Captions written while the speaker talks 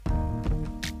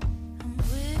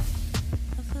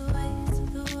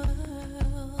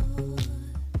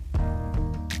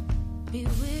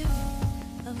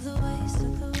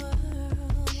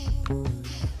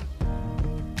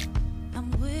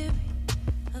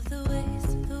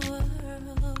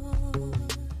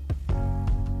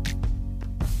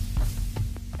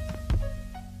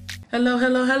Hello,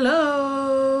 hello,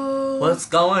 hello. What's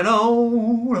going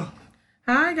on?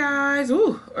 Hi, guys.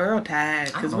 Ooh, Earl tired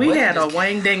I don't because know we what I had a just.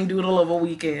 wang dang doodle of a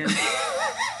weekend.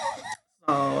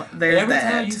 So there's Every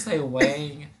time you that. say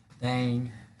Wang,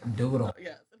 dang, doodle,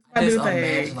 Yes, it's I my just new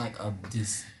imagine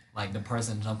thing. like the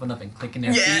person jumping up and clicking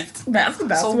their Yes, feet. that's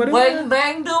So what it Wang, was.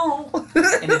 dang, doodle,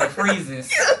 and then it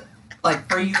freezes, like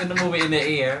freezing the movie in the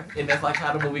air, and that's like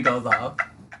how the movie goes off.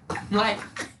 Like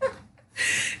I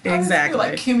just feel like Exactly.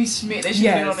 Kimmy Schmidt. They should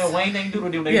have been on there Yes. Wang, dang, doodle,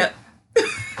 doodle. They Yeah.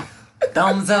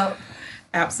 thumbs up.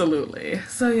 Absolutely.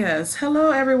 So yes,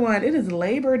 hello everyone. It is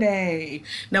Labor Day.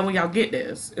 Now, when y'all get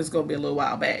this, it's gonna be a little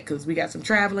while back because we got some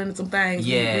traveling and some things.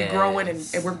 We growing and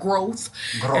Yes, we're growth,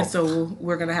 and growth. so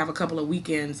we're gonna have a couple of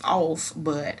weekends off.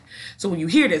 But so when you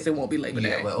hear this, it won't be Labor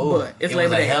Yeah, Day, but but it's it was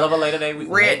Labor a hell Day. of a Labor Day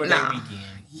Nah. weekend.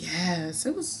 Yes,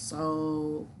 it was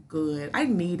so good. I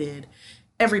needed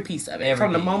every piece of it. Every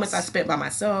From the moments I piece. spent by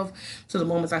myself to the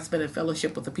moments I spent in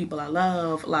fellowship with the people I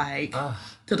love, like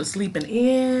to the sleeping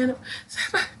in.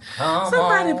 Come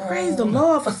Somebody praise the on.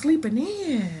 Lord for sleeping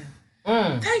in.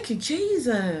 Mm. Thank you,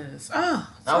 Jesus. Oh,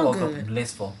 I so woke up good.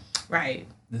 blissful Right,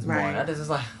 this morning. I right, just was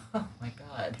like, oh my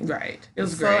God. right. It The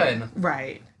was great. sun.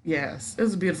 Right. Yes, it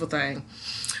was a beautiful thing.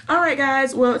 All right,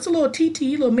 guys. Well, it's a little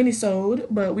little mini-sode,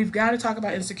 but we've got to talk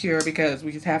about Insecure because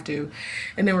we just have to.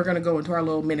 And then we're going to go into our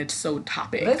little minute-sode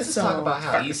topic. Let's just talk So, about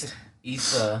how first.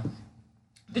 Issa.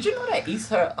 Did you know that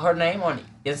Issa, her name on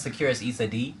Insecure is Issa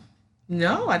D?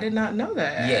 No, I did not know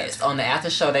that. Yes. On the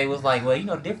after show, they was like, well, you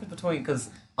know the difference between,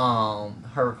 because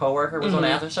her coworker was on the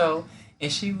Mm-hmm. after show,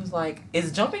 and she was like,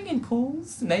 is jumping in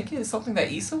pools naked something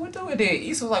that Issa would do? And then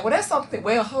Issa was like, well, that's something.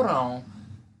 Well, hold on.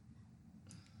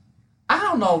 I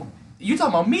don't know. You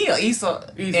talking about me or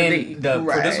Issa? Issa D. And the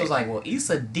producer was Right. like, "Well,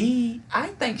 Issa D, I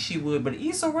think she would, but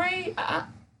Issa Rae,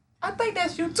 I think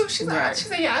that's you too." Right. She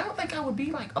said, "Yeah, I don't think I would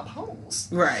be like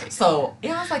opposed." Right. So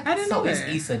yeah, I was like, I didn't "So know it's that.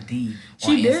 Issa D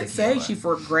on She did say Insecure?" she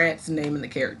regrets naming the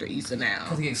character Issa Because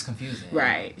now. it gets confusing.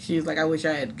 Right. She's like, I wish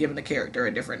I had given the character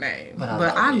a different name. But I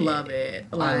But love I it. love it.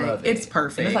 I Like, love it's it. And it's like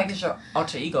perfect. it's your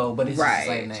alter ego, but it's just the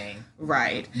same Right. name.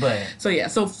 Right. But So yeah,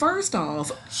 so first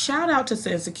off, shout out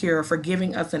to Insecure for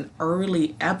giving us an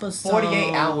early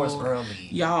 48 hours episode. early.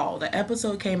 Y'all, the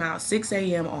episode came out 6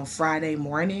 a.m. on Friday And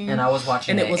morning. I was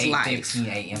watching And it at was live. 8:15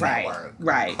 a.m. at Right. work.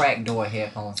 Right. Crack door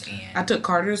headphones I in. took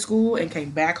Carter to school and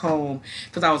came back home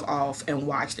because I was off and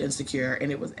watched Insecure,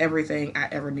 and it was everything I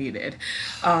ever needed.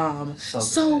 So good.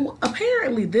 So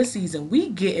apparently this season we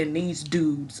getting these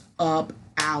dudes up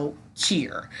out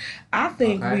cheer. I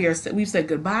think Okay. we've said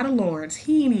goodbye to Lawrence.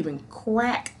 He ain't even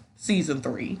crack season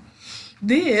 3.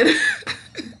 Then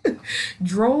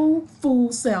drove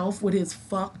full self with his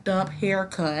fucked up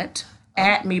haircut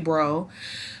at me, bro.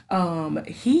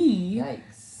 He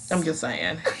Yikes. I'm just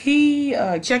saying. He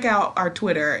check out our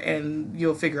Twitter and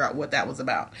you'll figure out what that was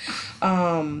about.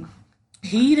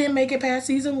 He didn't make it past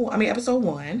episode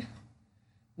 1.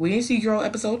 We didn't see Girl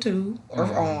episode 2 or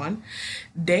on.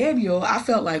 Daniel, I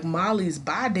felt like Molly's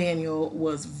by Daniel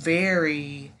was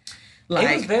very It was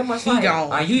like very much he like,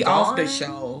 gone. are you He off the gone?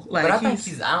 show. But Like I think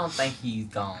he's I don't think he's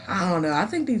gone. I don't know. I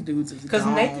think these dudes is Because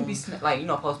Nathan be gone.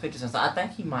 like, post pictures and stuff. I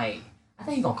think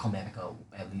he gonna come back up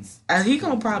at least. He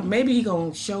gonna probably maybe he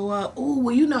gonna show up. Oh,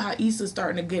 well, you know how Issa's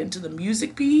starting to get into the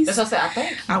music piece. That's what I said. I think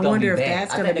he's I gonna wonder be if back.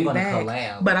 that's I gonna think be they're gonna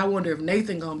back. collab. But I wonder if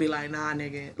Nathan gonna be like, nah,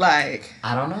 nigga. Like,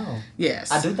 I don't know.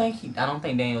 yes. I don't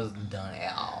think Daniel's done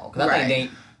at all. Because I Right.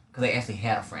 think because they actually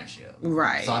had a friendship.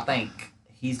 Right. So I think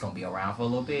he's gonna be around for a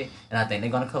little bit, and I think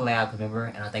they're gonna collab. Remember,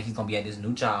 and I think he's gonna be at this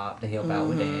new job to help out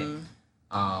with that.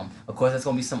 Of course, there's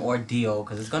gonna be some ordeal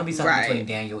because it's gonna be something Right. between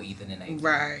Daniel, Ethan, and Nathan.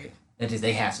 Right. That just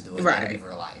they have to do it. Right. It'll be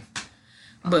real life.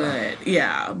 But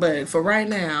yeah, but for right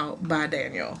now, by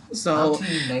Daniel. So I'm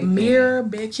Team Nathan. Mirror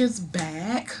bitch is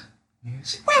back.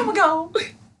 Where we go?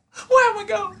 Where we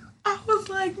go? I was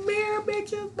like, Mirror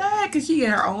bitch is back. Cause she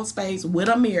in her own space with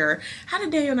a mirror. How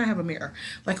did Daniel not have a mirror?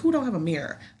 Like who don't have a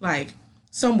mirror? Like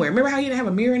somewhere. Remember how he didn't have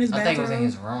a mirror in his I bathroom? think it was in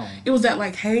his room. It was that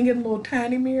like hanging little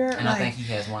tiny mirror. And like, I think he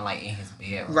has one like in his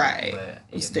bedroom. right. But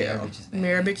yeah, Still,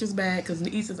 Mirror bitch is back because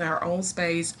Issa's in her own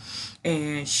space,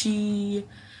 and she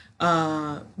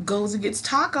goes and gets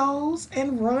tacos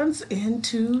and runs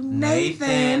into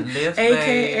Nathan, Lift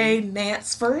aka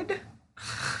Nansford.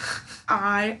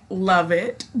 I love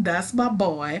it. That's my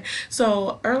boy.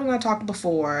 So earlier I talked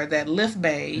before that Lift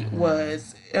Bay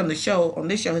was on the show. On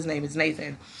this show, his name is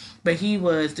Nathan, but he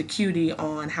was the cutie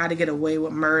on How to Get Away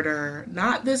with Murder.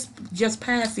 Not this just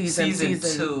past season.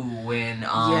 Season 2 when he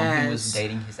was Yes.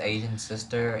 dating his Asian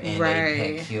sister and they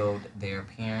Right. had killed their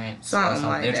parents. Something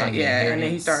like They're that. trying to get Yeah, and then he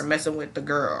inheritance. started messing with the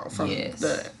girl from Yes.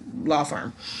 the law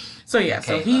firm. So yeah,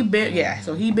 so he Caleb. been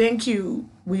so he been cute.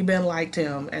 We been liked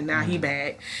him, and now he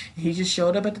back. He just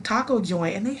showed up at the taco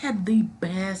joint, and they had the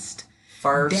best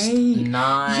First date.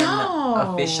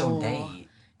 non-official Yo, date.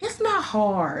 it's not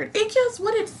hard. It just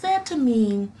what it said to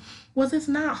me was it's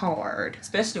not hard.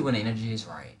 Especially when the energy is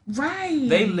right. Right.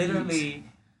 They literally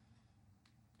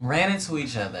ran into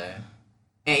each other.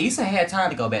 And Issa had time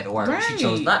to go back to work. Right. She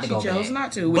chose not to go back. She chose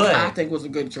not to, which But- I think was a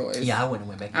good choice. Yeah, I wouldn't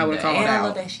have went back. I would've called And I out.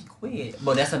 love that she quit.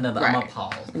 But that's another. I'm Right. gonna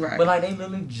pause. Right. But like they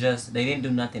literally they didn't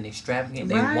do nothing extravagant.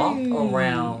 They walked Right.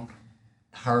 around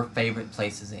her favorite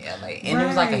places in LA, and it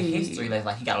was like a Right. history lesson.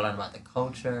 Like he got to learn about the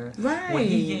culture. Right. When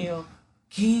he yelled,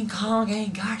 "King Kong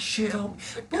ain't got shit on me,"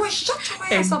 boy, shut your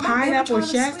And ass up. my baby pineapple trying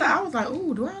to Shasta, sleep. I was like,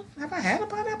 ooh, have I had a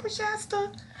pineapple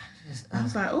Shasta? I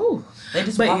was like, ooh. They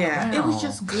just But walk yeah, around it was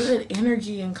just good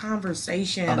energy and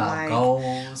conversation. about like,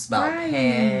 goals, about Right.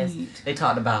 past. They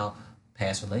talked about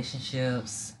past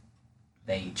relationships.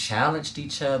 They challenged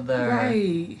each other.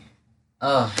 right.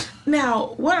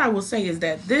 Now, what I will say is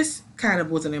that this kind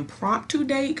of was an impromptu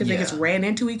date because they Yeah. just ran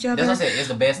into each other. That's what I said. It's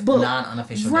the best But-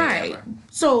 non-unofficial date Right. ever.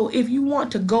 So if you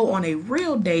want to go on a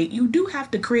real date, you do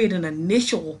have to create an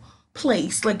initial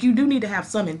place. Like you do need to have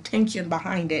some intention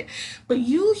behind it. But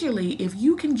usually if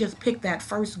you can just pick that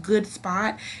first good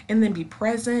spot and then be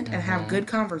present and have good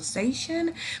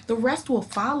conversation, the rest will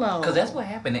follow. Because that's what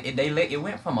happened. It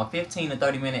went from a 15 to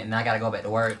 30 minute and I got to go back to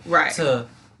work. Right. To,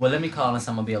 well, let me call and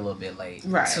I'm going to be a little bit late.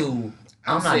 Right. To,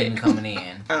 I'm I'm not sick. even coming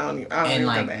in. I don't And even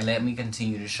like, come back. let me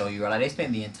continue to show you. Like, they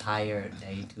spent the entire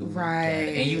day together.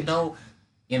 Right. And you know,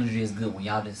 energy is good when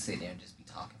y'all just sit there and just be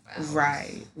talking for hours.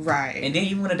 Right. And then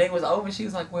even when the day was over, she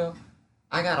was like, well,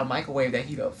 I got a microwave that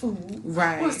heat up food.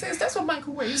 Right. Well, sis, that's what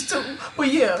microwaves do.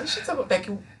 But yeah, she's talking back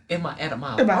at my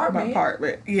about apartment. my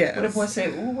apartment. Yeah. But the boy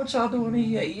said, ooh, what y'all doing in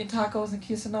here? Eating tacos and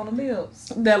kissing on the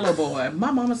lips. That little boy.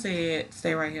 My mama said,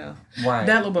 stay right here. Right.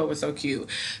 That little boy was so cute.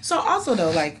 So also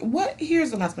though, like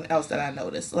here's something else that I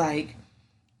noticed. Like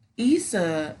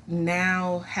Issa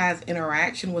now has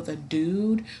interaction with a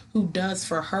dude who does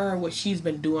for her what she's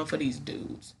been doing for these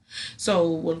dudes.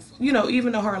 So,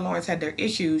 even though her and Lawrence had their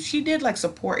issues, she did like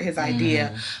support his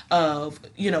idea of,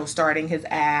 starting his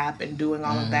app and doing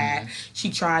all of that.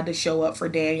 She tried to show up for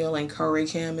Daniel,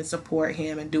 encourage him and support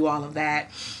him and do all of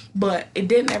that. But it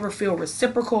didn't ever feel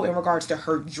reciprocal in regards to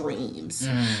her dreams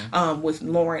with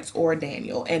Lawrence or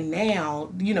Daniel. And now,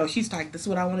 she's like, this is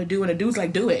what I want to do. And the dude's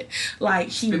like, do it. Like,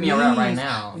 she Spin me needs, around right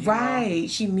now. Right.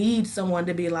 She needs someone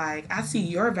to be like, I see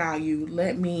your value.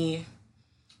 Let me...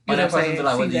 Or that what I'm person be saying?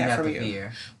 like, what See do you that have from to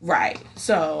fear? Right.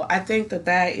 So I think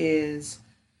that is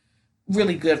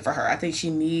really good for her. I think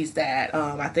she needs that.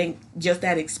 I think just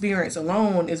that experience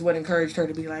alone is what encouraged her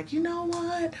to be like, you know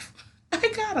what?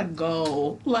 I gotta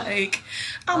go. Like,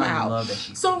 I'm out. I love that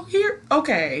she... So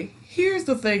here's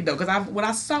the thing though, because when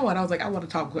I saw it, I was like, I want to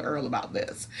talk with Earl about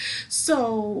this.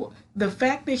 So the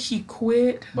fact that she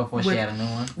quit Before she had a new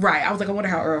one? Right. I was like, I wonder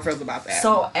how Earl feels about that.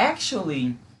 So,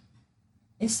 actually...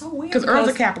 It's so weird because Earl's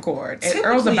a Capricorn, and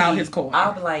Earl's typically, about his coin.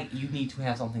 I'll be like, you need to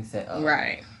have something set up.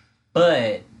 Right.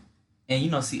 But,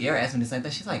 and Sierra asked me the same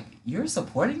thing. She's like, you're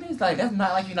supporting this? Like, that's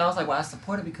not like, I was like, well, I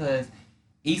support it because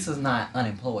Issa's not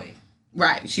unemployed.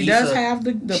 Right. She Issa, does have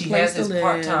the she place has to this live.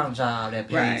 part-time job that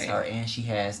pays Right. her, and she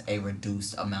has a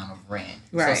reduced amount of rent.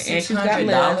 Right. So And she's got $600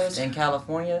 Lyft. in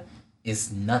California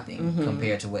is nothing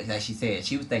compared to what, like she said,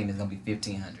 she was thinking it's going to be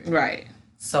 $1,500. Right.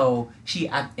 So,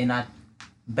 I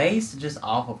based just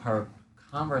off of her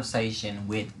conversation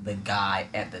with the guy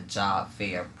at the job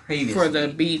fair previously. For the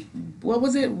beat, what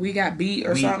was it? We got beat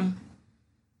or something?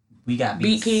 We got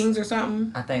Beat Kings or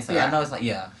something? I think so. Yeah. I know it's like,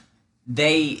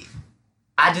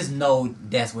 I just know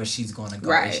that's where she's going to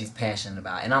go and she's passionate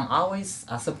about. And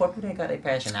I support people that got their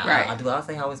passion. Right.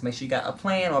 I always make sure you got a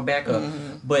plan or backup.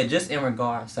 But just in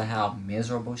regards to how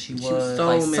miserable she was. so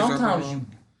like, miserable. Sometimes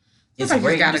it's like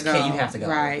great. You gotta go. You have to go.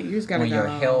 Right. You just gotta when go. your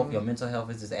health, your mental health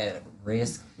is just at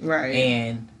risk. Right.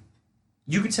 And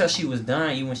you could tell she was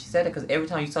done even when she said it, because every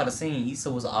time you saw the scene, Issa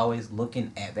was always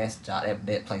looking at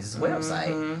that place's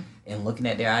website and looking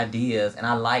at their ideas. And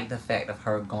I like the fact of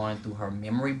her going through her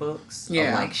memory books, of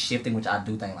like shifting, which I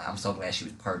do think, like, I'm so glad she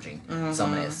was purging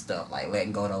some of that stuff, like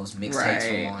letting go of those mixtapes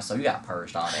from Lawrence. So you got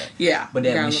purged all that. Yeah. But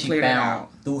then when she found,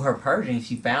 through her purging,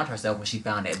 she found herself when she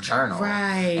found that journal.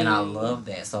 Right. And I love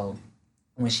that. So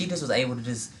when she just was able to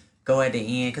just go at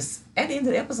the end, because at the end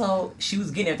of the episode, she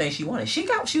was getting everything she wanted. She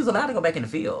was allowed to go back in the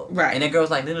field. Right. And that girl was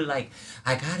like, literally like,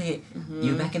 I got it.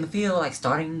 You're back in the field, like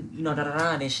starting,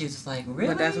 da-da-da. And then she was just like, really?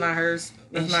 But that's not hers.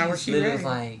 That's not where she literally ready. was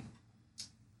like,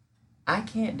 I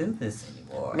can't do this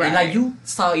anymore. Right. And like you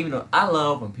saw, even though I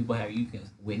love when people you can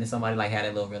witness somebody like have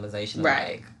that little realization of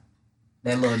right. like,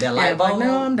 that light Like, bulb.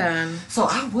 no, I'm done. So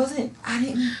I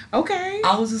didn't. Okay.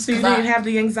 I was just. So you didn't have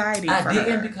the anxiety. I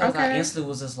didn't her. because okay. I instantly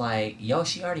was just like, yo,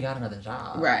 she already got another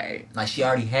job. Right. Like she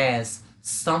already has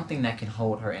something that can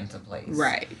hold her into place.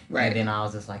 Right. And then I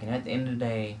was just like, and at the end of the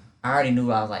day, I already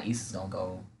knew I was like, Issa's gonna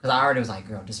go. Because I already was like,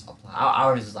 girl, just apply. I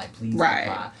already was like, please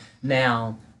apply.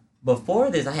 Now, before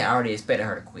this, I had already expected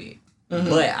her to quit. Mm-hmm.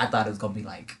 But I thought it was gonna be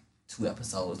like 2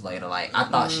 episodes later. Like I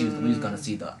thought we was gonna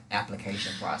see the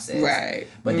application process. Right.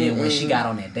 But then when she got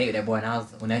on that date with that boy, and I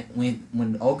was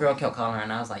when the old girl kept calling her,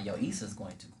 and I was like, yo, Issa's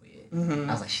going to quit. Mm-hmm.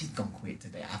 I was like, she's gonna quit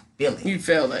today. I feel it. You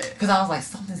feel it. Because I was like,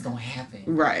 something's gonna happen.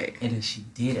 Right. And then she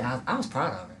did it. I was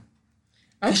proud of her.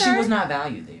 Because she was not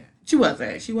valued there. She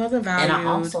wasn't. She wasn't valued. And I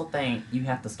also think you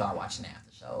have to start watching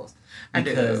after shows.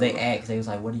 Because they was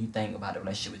like, what do you think about the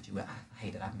relationship with you? I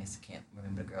hate it. Can't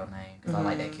remember the girl name. Because I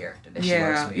like that character that she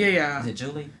works with. Yeah. Is it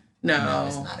Julie? No.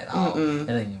 It's not at all. That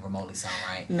doesn't even remotely sound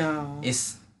right. No.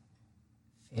 It's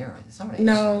Farrah.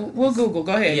 No. We'll Google.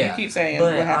 Go ahead. Yeah. You keep saying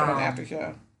what happened on the after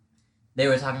show. They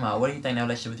were talking about, what do you think that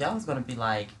relationship with y'all was going to be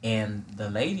like? And the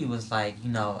lady was like,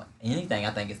 anything, I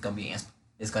think it's going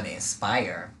to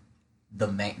inspire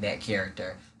that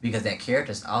character, because that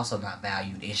character is also not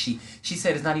valued. And she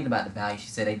said it's not even about the value. She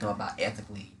said they know about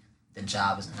ethically the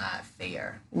job is not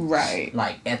fair. Right.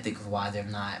 Like ethics wise, they're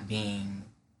not being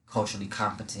culturally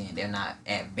competent. They're not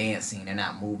advancing. They're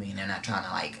not moving. They're not trying to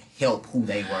like help who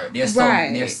they were. They're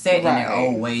they're set in their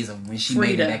old ways of when she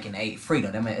made it back in the 80s.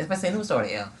 Frida. It's saying who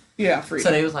started L. Yeah, Frida.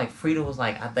 So they was like, Frida was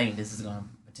like, I think this is gonna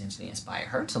potentially inspire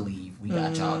her to leave. We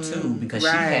got y'all too, because she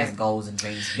has goals and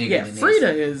dreams bigger than this.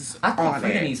 Frida is I think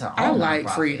Frida needs her own. I like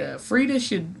nonprofit. Frida. Frida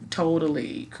should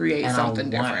totally create something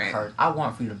different. I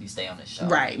want Frida to stay on this show.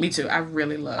 Right, me too. I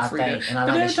really love Frida. And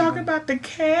but they were talking about the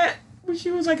cat. She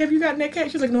was like, have you gotten that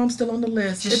cat? She was like, no, I'm still on the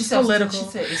list. It's political. She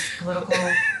said it's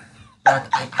political. But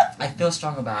I feel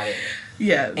strong about it.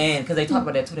 Yeah. And because they talked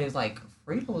about that too, they was like,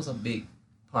 Frida was a big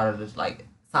part of this. Like,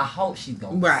 so I hope she's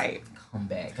going to come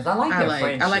back. Because I like their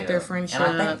friendship. I like their friendship.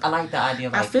 And I like the idea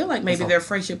of like, I feel like maybe their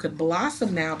friendship could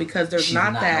blossom now because there's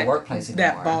not that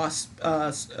boss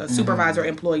supervisor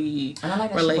employee and I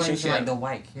like that relationship. She like the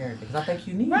white character, because I think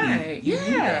you need you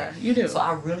need that. You do. So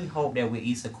I really hope that with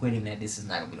Issa quitting, that this is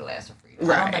not gonna be the last of Frida.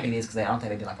 Right. I don't think it is, because I don't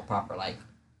think they did like a proper like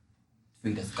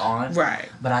Frida's gone. Right.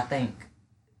 But I think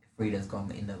Frida's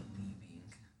gonna end up leaving,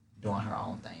 doing her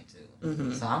own thing too.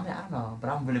 Mm-hmm. So I don't know, but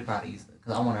I'm really proud of Issa,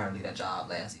 because I wanted her to leave that job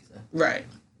last season. Right.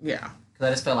 Yeah. Because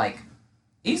I just felt like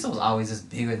Issa was always just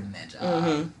bigger than that job.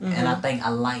 Mm-hmm. And I think I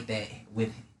like that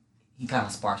with he kind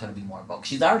of sparked her to be more vocal.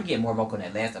 She's already getting more vocal in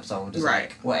that last episode. Just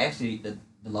like, well, actually, the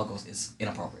logos is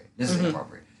inappropriate. This is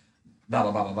inappropriate. Blah,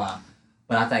 blah, blah, blah, blah.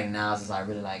 But I think now it's just like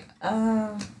really like,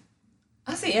 I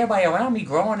see everybody around me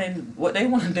growing in what they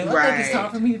want to do. I think it's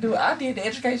time for me to do it. I did the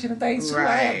education and things too. I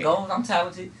have goals. I'm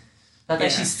talented. I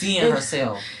think she's seeing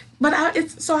herself. But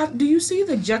do you see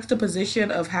the juxtaposition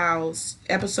of how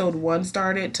episode 1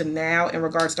 started to now in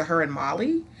regards to her and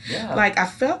Molly? Yeah. Like, I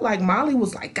felt like Molly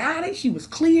was like, got it. She was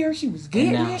clear. She was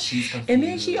getting it. She's confused. And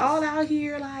then she all out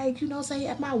here like, say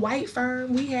at my white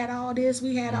firm, we had all this,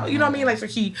 we had all, you know what I mean? Like, so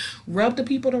she rubbed the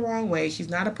people the wrong way. She's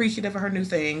not appreciative of her new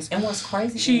things. And what's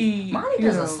crazy, Molly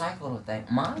does a cycle of things.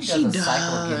 Molly does a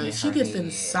cycle of getting in She gets in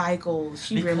cycles.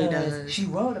 She really does. She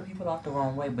rubbed the people off the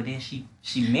wrong way, but then she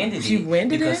mended it. She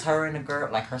mended it. Because her and the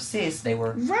girl, like her sis, they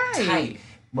were tight.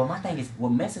 But my thing is, what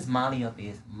messes Molly up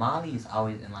is Molly is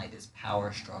always in like this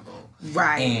power struggle.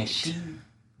 Right. And she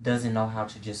doesn't know how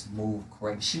to just move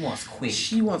correctly. She wants quick.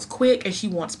 She wants quick, and she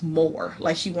wants more.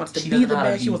 Like, she wants to be the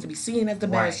best. She wants to be seen as the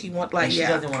best. She wants, like, and she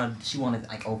doesn't want to, she wanted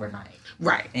like overnight.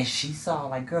 Right. And she saw,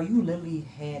 like, girl, you literally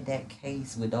had that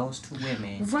case with those 2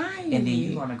 women. Right. And then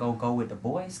you're going to go with the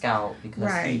Boy Scout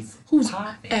because he's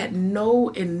popping. In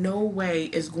no way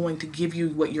is going to give you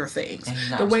what your things.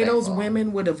 The way those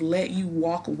women would have let you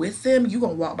walk with them, you're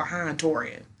going to walk behind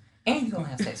Torian. And you're going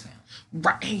to have sex with him.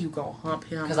 Right. And you're going to hump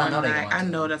him. Because I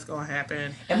know that's going to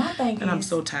happen. And my thing is... And I'm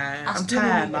so tired. I'm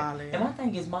tired, Molly. And my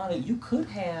thing is, Molly, you could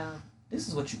have... This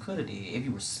is what you could have did if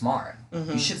you were smart.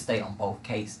 Mm-hmm. You should have stayed on both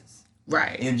cases.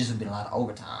 Right. It would just have been a lot of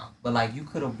overtime. But, like, you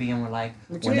could have been with, like...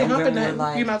 But you ain't humping that.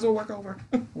 Like, you might as well work over.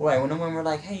 Right. When the women were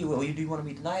like, hey, do you want to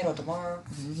meet tonight or tomorrow?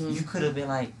 Mm-hmm. You could have been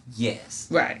like, yes.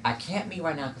 Right. I can't meet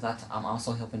right now because I'm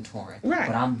also helping Torian. Right.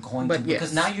 But I'm going to...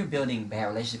 Because now you're building bad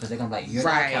relationships because they're going to be like, you're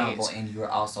not accountable and you're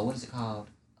also... What is it called?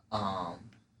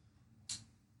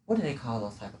 What do they call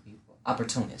those type of people?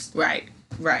 Opportunists. Right.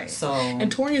 Right. So,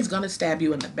 and Torian's gonna stab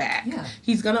you in the back. Yeah.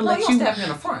 He's gonna let you stab you in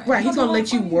the front. Right. He's gonna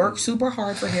let you work super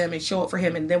hard for him and show up for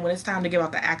him, and then when it's time to give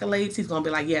out the accolades, he's gonna be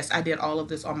like, "Yes, I did all of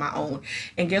this on my own."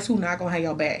 And guess who not gonna have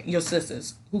your back? Your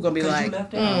sisters. Who gonna be like,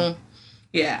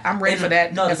 Yeah, I'm ready And for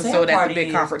that no, the episode sad at part the big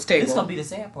is, conference this table. gonna be the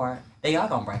sad part. They are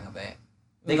gonna bring her back.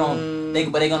 They gonna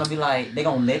be like, they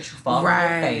gonna let you fall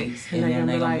on your face, And and then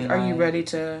they're they gonna gonna be be like, are you like, ready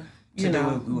to to do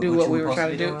do what you we were were supposed to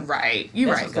trying be to do? doing? Right. You're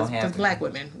That's right, what's gonna because happen. black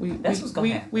women, That's what's gonna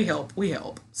happen. we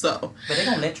help. So, But they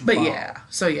gonna let you but fall. yeah,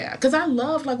 so yeah, because I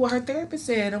love like what her therapist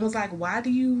said. I was like, why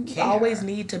do you Care. always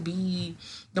need to be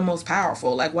the most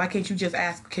powerful? Like, why can't you just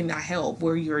ask, can I help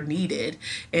where you're needed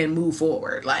and move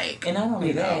forward? Like, And not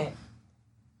only that,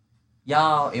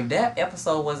 y'all, if that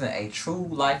episode wasn't a true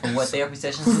life of what therapy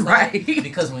sessions is right? like,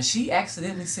 because when she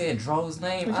accidentally said Dro's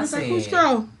name, I said, like, who's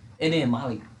Dro? And then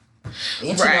Molly,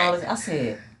 and Right. I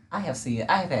said, I have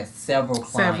had several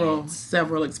clients,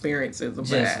 several experiences of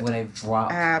just that. when they've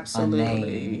dropped a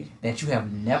name that you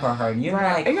have never heard. And you're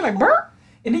like, and you're like, Bert.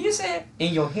 And then you said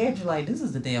in your head, you're like, this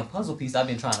is the damn puzzle piece I've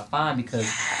been trying to find,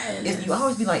 because you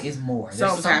always be like, it's more. There's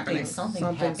Something's happening. Something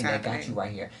happened that got you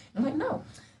right here. And I'm like,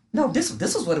 no, this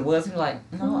was what it was. And you're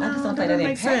like, no, I just don't think that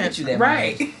impacted you that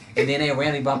right. much. And then they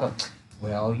randomly brought up,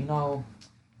 well,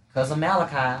 because of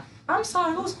Malachi. I'm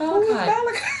sorry, who's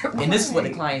Malachi? And this is what the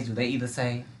clients do. They either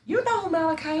say, you know who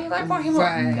Malachi is, I brought him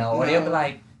up. No, or they'll be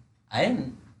like, I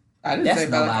didn't say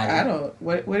Malachi. I don't.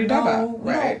 What are you talking about?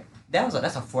 Right.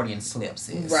 That's a Freudian slip,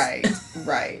 sis.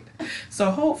 Right.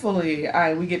 So hopefully,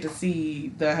 we get to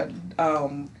see the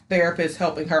therapist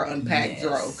helping her unpack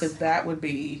Dro, because that would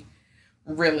be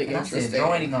really interesting. I said,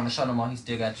 Dro ain't even on the show no more. He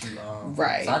still got you.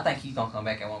 Right. So I think he's gonna come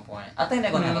back at one point. I think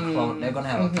they're gonna have a quote. They're gonna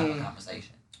have a kind of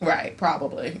conversation. Right.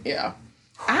 Probably. Yeah.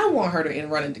 I want her to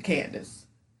run into Candace.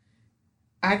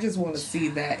 I just want to see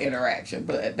that interaction,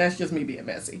 but that's just me being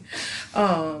messy.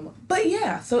 But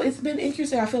yeah, so it's been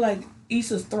interesting. I feel like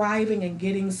Issa's thriving and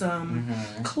getting some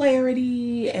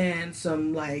clarity and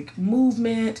some like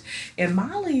movement, and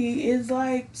Molly is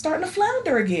like starting to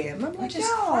flounder again. And I'm like,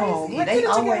 yo, they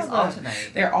always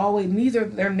alternate.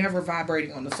 They're never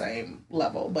vibrating on the same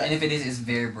level. But and if it is, it's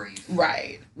very brief.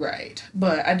 Right.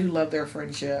 But I do love their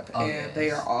friendship, and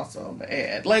they are awesome.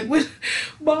 And like when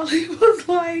Molly was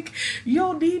like, you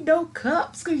don't need no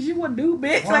cups because you a new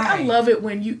bitch. Right. Like, I love it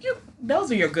when you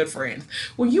those are your good friends.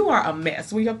 When you are a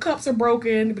mess, when your cups are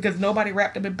broken because nobody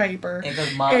wrapped them in paper. And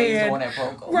because Molly is the one that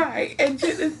broke them. Right.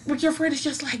 But your friend is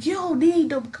just like, you don't need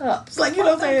them cups. Like, you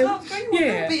know what I'm saying?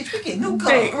 Yeah. Bitch, we get new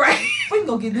cups. Right. We can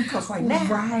go get new cups right now.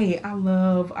 Right. I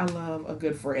love a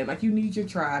good friend. Like, you need your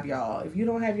tribe, y'all. If you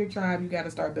don't have your tribe, you got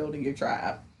to start building your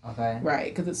tribe. Okay.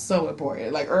 Right, because it's so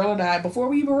important. Like Earl and I, before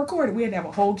we even recorded, we had to have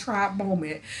a whole tribe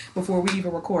moment before we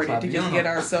even recorded to just get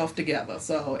ourselves together.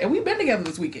 So, and we've been together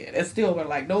this weekend, and still we're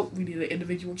like, nope, we need an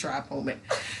individual tribe moment.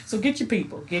 So get your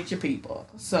people.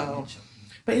 So,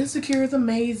 but Insecure is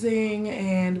amazing,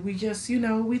 and we just,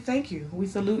 we thank you, we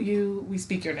salute you, we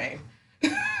speak your name.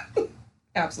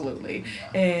 Absolutely.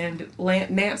 Yeah. And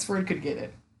Nansford could get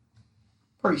it.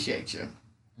 Appreciate you.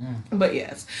 But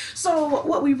yes, so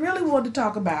what we really wanted to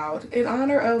talk about in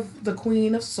honor of the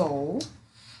Queen of Soul,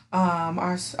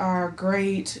 our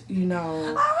great,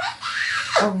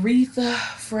 Aretha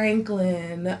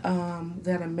Franklin,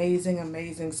 that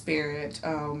amazing spirit,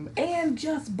 and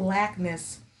just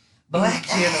blackness. Black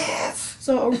ass.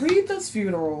 So Aretha's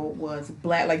funeral was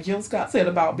black, like Jill Scott said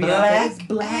about Beyonce's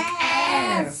black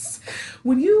ass.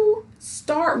 When you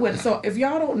start with, so if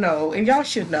y'all don't know, and y'all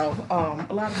should know,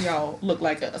 a lot of y'all look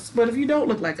like us, but if you don't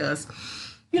look like us,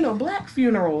 black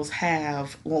funerals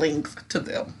have length to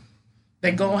them.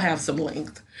 They gonna have some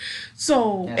length.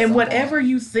 So, and whatever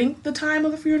you think the time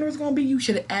of the funeral is gonna be, you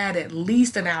should add at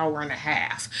least an hour and a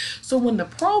half. So when the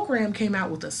program came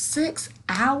out with a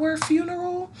 6-hour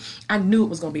funeral, I knew it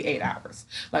was gonna be 8 hours.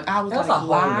 Like, I was like,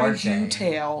 why would you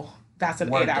tell that's an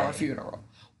 8-hour funeral?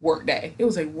 Work day. It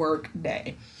was a work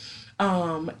day.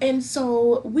 And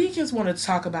so we just wanted to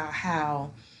talk about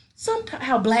how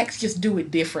blacks just do it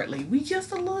differently. We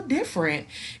just a little different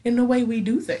in the way we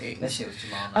do things. That shit was too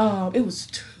long. It was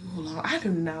too long. I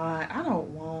don't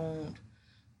want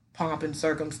pomp and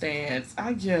circumstance.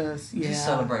 Just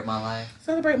celebrate my life.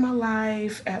 Celebrate my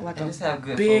life at like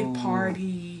a big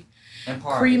party. And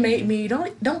party. Cremate me.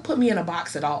 Don't put me in a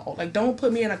box at all. Like, don't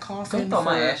put me in a coffin. Go throw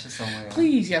my ashes somewhere.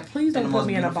 Please don't put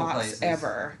me in a box places.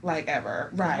 Ever. Like,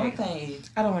 ever. Right.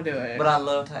 I don't want to do it. But I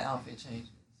loved her outfit changes.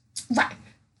 Right.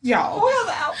 Y'all.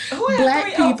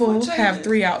 Black people have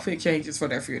 3 outfit changes for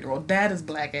their funeral. That is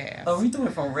black ass. Oh, we threw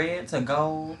it from red to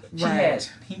gold. She had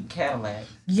pink Cadillac.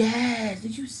 Yeah.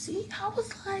 Did you see? I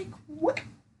was like, what?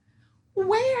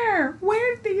 Where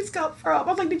did these come from? I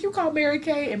was like, did you call Mary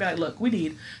Kay and be like, look, we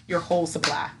need your whole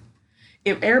supply.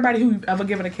 if everybody who you've ever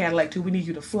given a Cadillac to, we need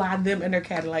you to fly them in their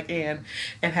Cadillac in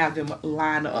and have them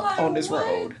line up Like, on this what?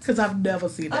 road. Because I've never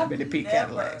seen that many pink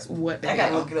Cadillacs. What the I gotta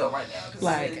hell? look it up right now.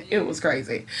 Like, it was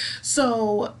crazy.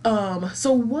 So,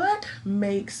 so what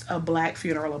makes a black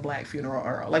funeral,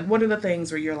 Earl? Like, what are the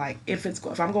things where you're like, if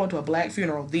I'm going to a black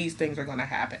funeral, these things are gonna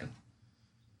happen?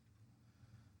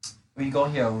 When you go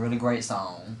hear a really great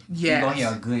song, Yes. you're gonna hear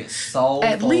a good soul.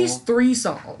 At least 3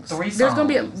 songs. There's gonna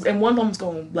be, and one of them's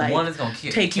gonna like one is gonna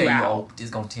take you out.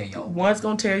 It's gonna tear you open. One's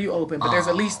gonna tear you open, but there's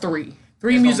at least 3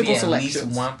 There's musical gonna be selections. At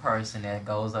least one person that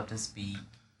goes up to speak,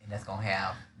 and that's gonna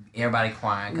have everybody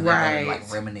crying because Right. they're gonna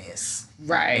like reminisce.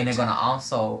 Right. And they're gonna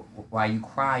also, while you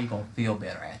cry, you're gonna feel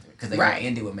better after it because they're Right. gonna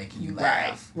end it with making you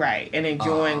Right, laugh. right, and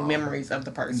enjoying memories of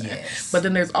the person. Yes. But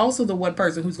then there's also the one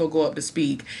person who's gonna go up to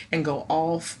speak and go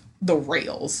off the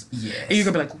rails. Yes. And you're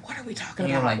gonna be like, what are we talking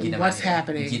You're about? like, get the What's mic.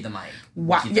 happening? Get the mic.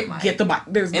 Why, get the mic.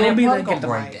 There's And gonna then be probably the get gonna the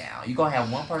break mic. down. You're gonna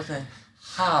have one person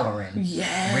hollering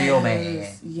Yes. real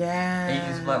bad. Yeah. And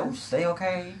you just like, oh, stay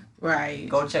okay. Right.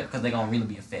 Go check because they're gonna really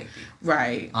be affected.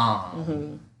 Right.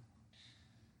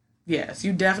 Yes,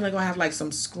 you definitely gonna have like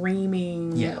some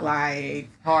screaming, like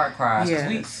hard cries.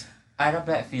 Yes. At our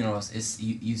black funerals, it's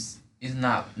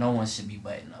not. No one should be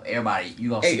butting up. Everybody, you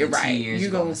gonna see the tears. You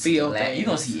gonna feel things. You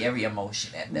gonna see every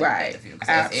emotion at the funeral because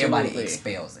Absolutely. everybody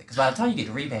expels it. Because by the time you get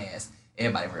to repast,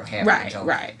 everybody real happy. Right. And joking.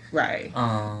 Right.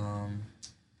 I'm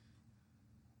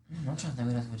trying to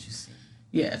think what you see.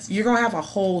 Yes, you're gonna have a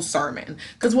whole sermon.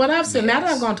 Because what I've seen now that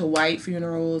I've gone to white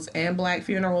funerals and black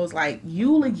funerals, like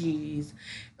eulogies,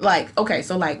 like okay,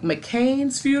 so like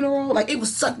McCain's funeral, like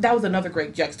that was another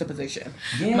great juxtaposition.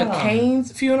 Yeah.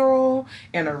 McCain's funeral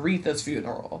and Aretha's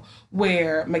funeral,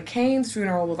 where McCain's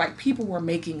funeral was like people were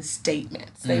making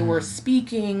statements. They were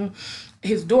speaking.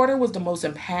 His daughter was the most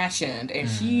impassioned, and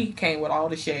she came with all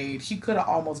the shade. She could have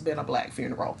almost been a black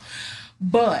funeral,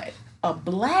 but a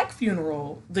black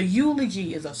funeral, the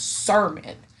eulogy is a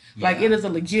sermon. Yeah. Like it is a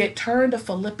legit turn to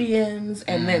Philippians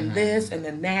and then this and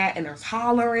then that and there's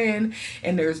hollering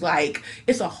and there's like,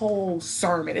 it's a whole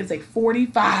sermon. It's a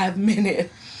 45-minute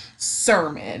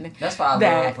sermon. That's why I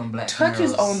love from black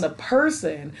touches funerals. on the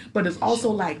person, but it's also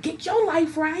like, get your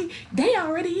life right. They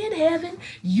already in heaven.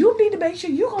 You need to make sure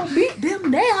you're gonna beat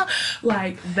them now.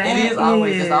 Like that it's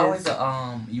always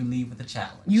a you leave with a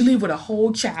challenge. You leave with a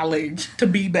whole challenge to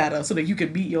be better so that you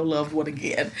can meet your loved one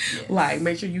again. Yes. Like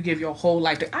make sure you give your whole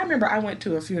life to. I remember I went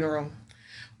to a funeral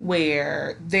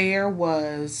where there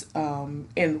was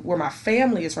and where my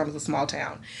family is from is a small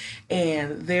town,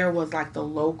 and there was like the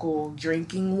local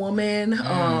drinking woman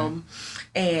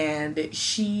and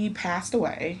she passed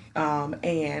away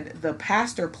and the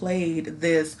pastor played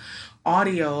this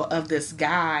audio of this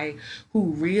guy who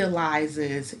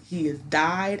realizes he has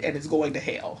died and is going to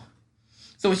hell.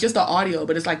 So it's just the audio,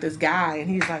 but it's like this guy, and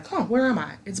he's like, "Oh, where am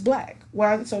I? It's black.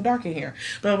 Why is it so dark in here?"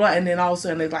 Blah, blah, blah. And then all of a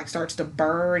sudden, it like starts to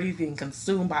burn. He's being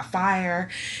consumed by fire,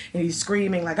 and he's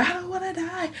screaming like, "I don't want to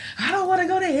die. I don't want to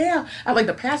go to hell." I like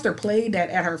the pastor played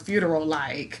that at her funeral,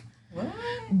 like, what?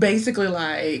 Basically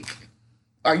like,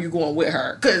 are you going with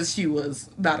her? Because she was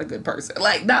not a good person.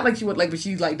 Like not like she would like, but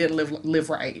she like didn't live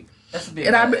right. That's a big.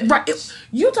 And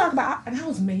you talk about, and I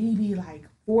was maybe like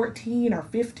 14 or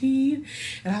 15,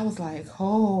 and I was like,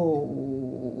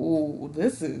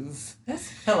 that's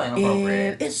hella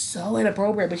inappropriate. And it's so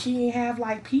inappropriate, but she didn't have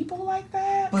like people like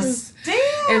that. But still,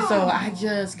 and so I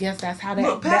just guess that's how that.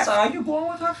 Look, Pastor, are you going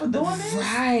with her for doing this?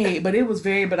 Right, but it was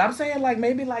but I'm saying like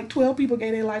maybe like 12 people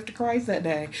gave their life to Christ that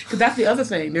day, because that's the other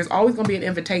thing. There's always gonna be an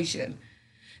invitation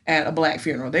at a black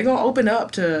funeral. They're gonna open up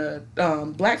to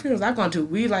black funerals I've gone to.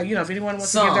 We like, if anyone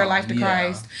wants to give their life to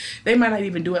Christ, they might not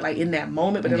even do it like in that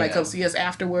moment, but they're like, come see us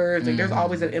afterwards. Like there's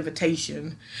always an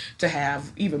invitation to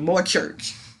have even more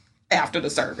church after the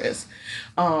service.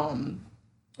 And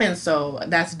so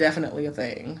that's definitely a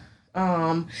thing.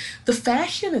 The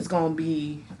fashion is gonna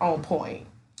be on point.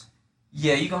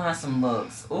 Yeah, you're gonna have some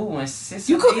looks. Ooh, and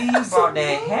Sister Eve brought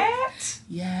that hat.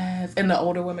 Yes, and the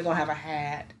older women gonna have a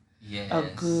hat. Yes. A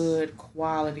good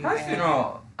quality. Her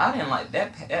funeral, I didn't like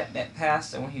that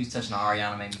pastor when he was touching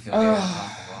Ariana made me feel very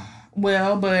uncomfortable.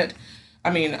 Well, but I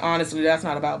mean, honestly, that's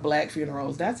not about black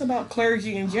funerals. That's about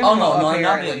clergy in general. Oh no,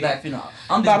 not a black funeral.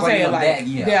 I'm just bringing up that.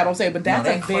 Yeah, I'm saying, but that's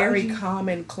a very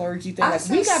common clergy thing. Like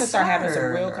we got to start having some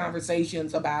real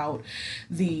conversations about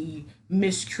the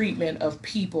mistreatment of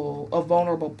people, of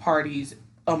vulnerable parties.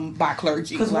 By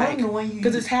clergy,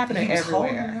 because it's happening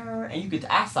everywhere. And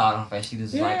I saw it on face. She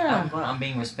was like, I'm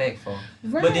being respectful.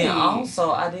 Right. But then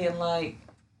also, I didn't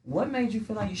what made you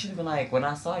feel like you should have been like, when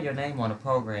I saw your name on the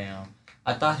program,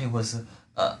 I thought it was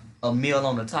a meal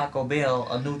on the Taco Bell,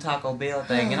 a new Taco Bell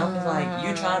thing, and I'm just like,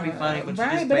 you're trying to be funny, but you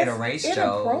just made a race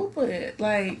joke. Inappropriate,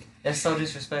 like. That's so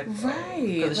disrespectful. Right.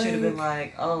 Because it should have been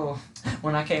like, oh,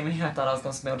 when I came in here, I thought I was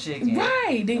going to smell chicken.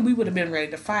 Right. Then we would have been ready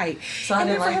to fight. So and I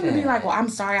then for like him that. to be like, well, I'm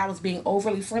sorry I was being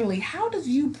overly friendly. How does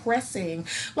you pressing?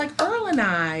 Like, Earl and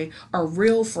I are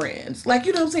real friends. Like,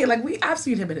 you know what I'm saying? Like, I've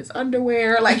seen him in his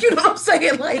underwear. Like, you know what I'm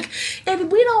saying? Like,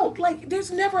 and we don't, like,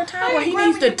 there's never a time where he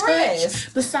needs to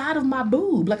touch the side of my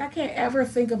boob. Like, I can't ever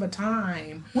think of a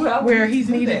time where he's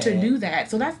needed to do that.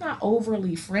 So that's not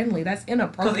overly friendly. That's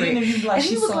inappropriate. Because even like, and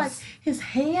he was like, his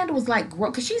hand was like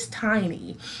gross because she's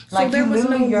tiny. So like there was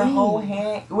no your need. whole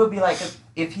hand. It would be like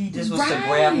if he just was to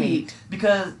grab me,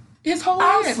 because his whole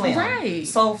I'm hand, slim. right?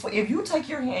 So if you take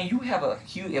your hand, you have a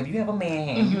huge. If you have a man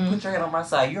hand, you put your hand on my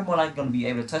side. You're more likely going to be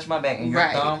able to touch my back, and your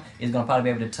thumb is going to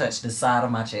probably be able to touch the side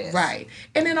of my chest. Right.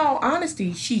 And in all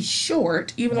honesty, she's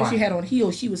short. Even though she had on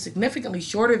heels, she was significantly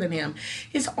shorter than him.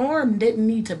 His arm didn't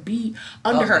need to be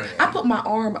under her. There. I put my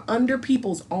arm under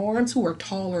people's arms who are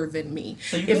taller than me.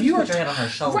 So you put your hand on her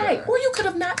shoulder, right? Or you could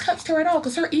have not touched her at all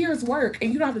because her ears work,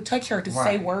 and you don't have to touch her to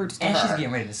say words to her. And she's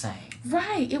getting ready to sing.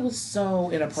 Right, it was so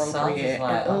inappropriate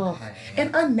Like,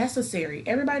 and unnecessary.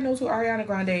 Everybody knows who Ariana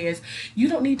Grande is. You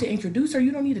don't need to introduce her.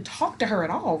 You don't need to talk to her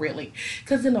at all, really.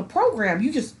 Because in the program,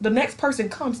 the next person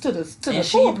comes to the and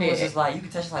she pulpit. was just like, you can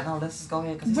touch. She's like, no, let's just go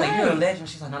ahead. Because he's like, you're a legend.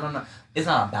 She's like, no. It's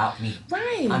not about me.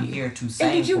 Right. I'm here to sing.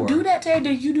 And did you for do her. that, Ted?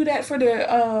 Did you do that for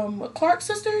the Clark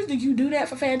sisters? Did you do that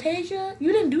for Fantasia?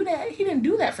 You didn't do that. He didn't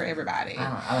do that for everybody.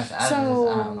 I don't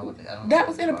know. That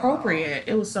was inappropriate.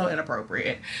 It was so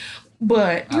inappropriate.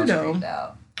 But, you know,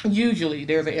 usually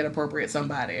there's an inappropriate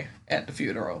somebody at the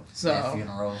funeral. So at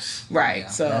funerals. Right. Yeah,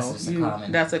 so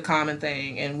that's a common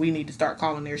thing. And we need to start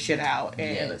calling their shit out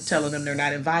and telling them they're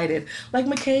not invited. Like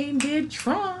McCain did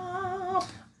Trump.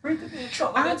 How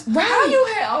you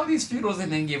had all these funerals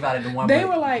and then give out of the one? They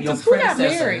were like, because who got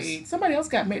married? Somebody else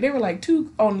got married. They were like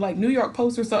two on like New York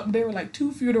Post or something. They were like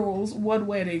 2 funerals, 1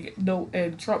 wedding. No,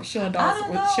 and Trump shunned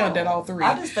at all 3.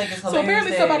 I just think it's hilarious. So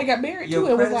apparently somebody got married too.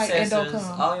 It was like, and don't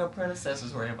come. All your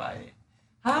predecessors were invited.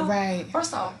 Right.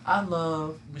 First off, I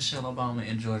love Michelle Obama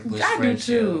and George Bush. I do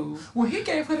too. When he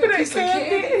gave her that piece of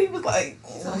candy, he was like,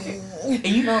 and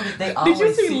you know that they always. Did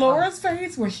you see Laura's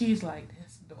face where she's like this?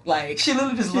 Like she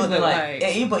literally just looked like,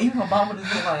 even Obama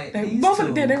just looked like both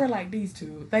of them. They were like these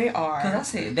two. They are. Because I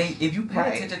said if you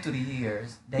pay attention to the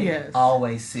years, they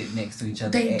always sit next to each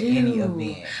other at any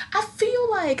event. I feel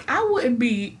like I wouldn't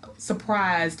be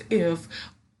surprised if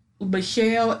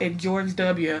Michelle and George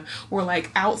W. were like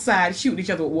outside shooting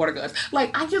each other with water guns.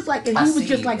 Like I just like, and he was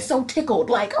just like so tickled.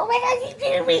 Like, oh my god, you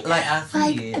did me. Like I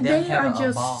see it. They are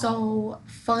just so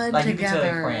fun together. You can tell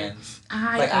they're friends.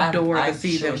 I adore to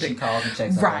see them. She calls and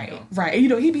checks right. And you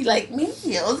know, he'd be like,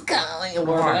 Michelle's calling, and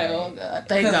Laura's like, oh god,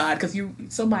 thank God, because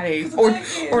somebody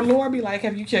or Laura be like,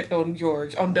 have you checked on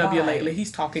George on W lately?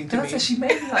 He's talking to me. That's what she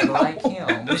made me like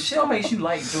him. Michelle makes you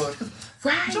like George.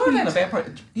 Right. George ain't a bad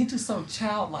person. He's just so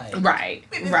childlike. Right.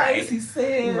 He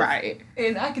said. Right.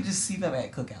 And I could just see them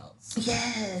at cookouts.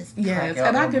 Yes.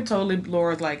 And I could totally,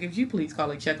 Laura's like, if you please call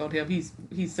and check on him.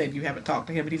 He said you haven't talked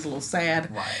to him and he's a little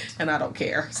sad. Right. And I don't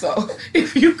care. So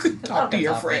if you could talk to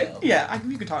your friend. Yeah, if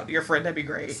you could talk to your friend, that'd be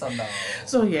great.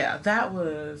 So yeah, that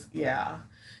was, yeah.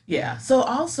 So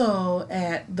also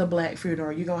at the black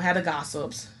funeral, you're going to have the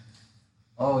gossips.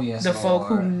 Oh, yes, the folk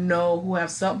who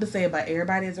have something to say about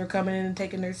everybody as they're coming in and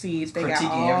taking their seats. They got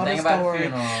all the story.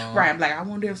 Right, I'm like, I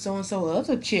wonder if so-and-so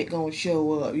other chick gonna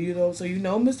show up, you know? So, you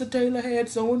know, Mr. Taylor had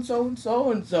so-and-so and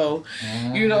so-and-so.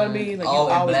 You know what I mean? Like,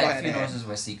 and black funerals is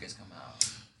where secrets come out.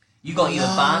 You gonna either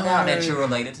find out that you're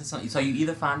related to something. So you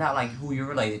either find out, like, who you're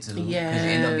related to.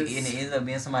 Yes. Because it ends up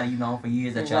being somebody you know for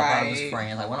years that y'all thought was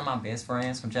friends. Like, one of my best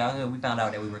friends from childhood, we found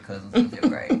out that we were cousins in 5th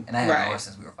grade. And I had known her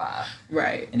since we were 5.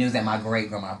 Right. And it was at my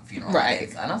great-grandma's funeral. Right.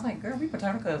 And I was like, girl, we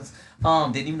paternal cousins.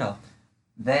 Didn't even know.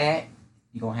 That,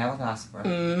 you're gonna have a gossiper.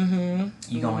 Mm-hmm.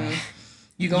 You're gonna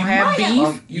You're going to have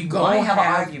beef. You're going to have an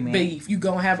argument. Beef. You're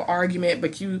going to have an argument,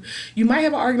 but you might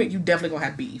have an argument. You definitely going to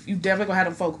have beef. You definitely going to have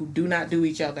them folk who do not do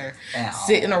each other,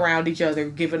 sitting around each other,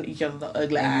 giving each other the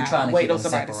ugly eye, waiting on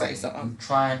somebody to say something. You're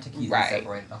trying to keep them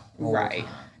separated the whole time.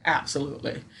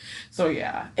 Absolutely. So,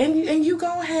 yeah. And you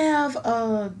going to have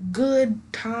a good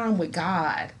time with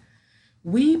God.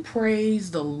 We praise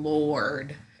the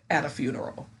Lord at a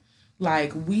funeral.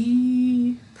 Like,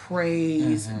 we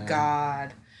praise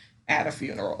God at a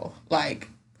funeral. Like,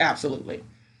 absolutely.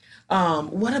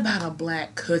 What about a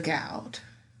black cookout?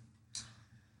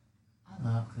 I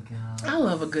love cookouts. I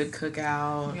love a good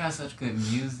cookout. We got such good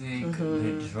music,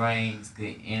 good drinks,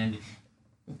 good energy.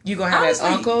 You gonna have Honestly,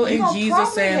 that uncle you and gonna Jesus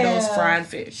probably sandals have- frying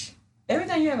fish. Every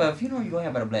time you have a funeral, you're gonna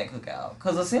have at a black cookout.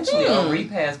 Because essentially a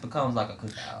repast becomes like a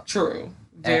cookout. True.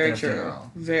 Very After the true.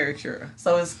 funeral. Very true.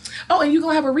 So it's Oh, and you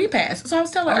gonna have a repast. So I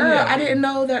was telling Earl, yeah. I didn't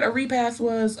know that a repast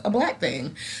was a black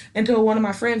thing until one of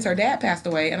my friends, her dad passed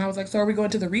away, and I was like, "So are we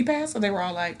going to the repast?" And they were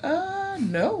all like,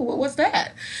 no, what's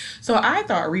that?" So I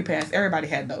thought repast, everybody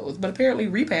had those, but apparently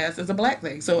repast is a black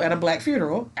thing. So at a black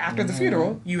funeral, after the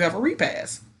funeral, you have a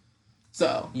repast.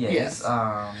 So yes.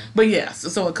 But yes,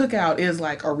 so a cookout is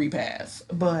like a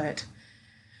repast, but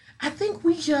I think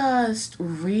we just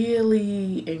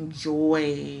really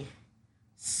enjoy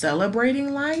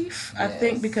celebrating life. I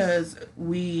think because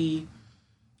we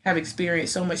have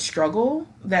experienced so much struggle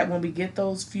that when we get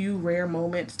those few rare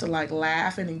moments to like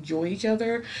laugh and enjoy each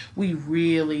other, we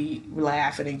really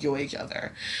laugh and enjoy each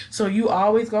other. So you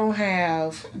always gonna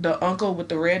have the uncle with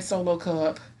the red Solo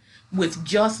cup with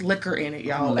just liquor in it,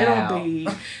 y'all. It don't be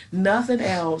nothing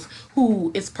else.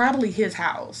 Who it's probably his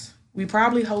house. We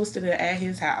probably hosted it at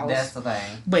his house. That's the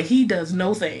thing. But he does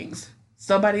no things.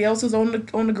 Somebody else is on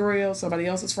the grill. Somebody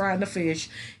else is frying the fish.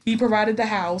 He provided the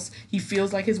house. He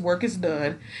feels like his work is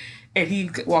done, and he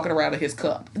walking around in his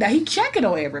cup. Now he checking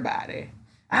on everybody.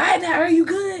 All right, now are you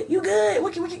good? You good?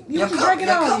 What you drinking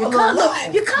on?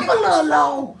 Your cup a little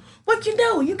low. What you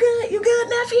do? You good? You good,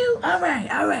 nephew?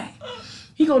 All right.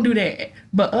 He gonna do that.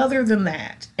 But other than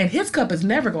that, and his cup is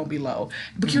never gonna be low.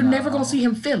 But you're never gonna see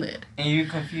him fill it. And you're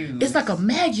confused. It's like a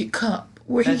magic cup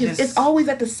where it's always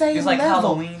at the same level. It's like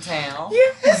level. Halloween Town.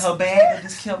 Yes. Her bag that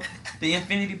just kept the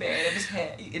infinity bag that just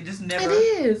had it just never. It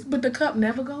is, but the cup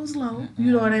never goes low.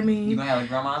 You know what I mean? You gonna have the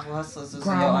grandmas with her sisters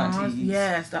Grandmas, and your aunties.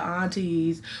 yes, the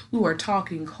aunties who are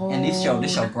talking cold. And this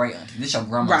your great auntie. This your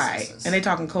grandma's sisters. And they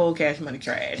talking cold cash money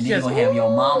trash. And then you're gonna have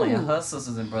your mama and her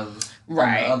sisters and brothers on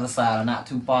the other side or not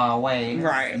too far away.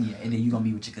 Right. Yeah, and then you're gonna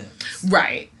be with your cousins.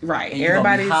 Right. And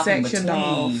Everybody's sectioned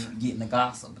off. Getting the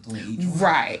gossip between each one.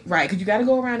 Right. Because you gotta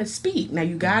go around and speak. Now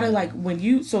you gotta like when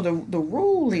you so the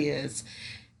rule is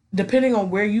depending on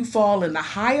where you fall in the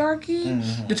hierarchy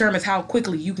determines how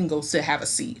quickly you can go have a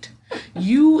seat.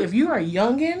 If you are a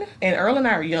youngin, and Earl and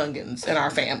I are youngins in our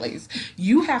families,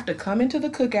 you have to come into the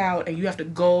cookout and you have to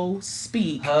go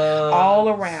speak all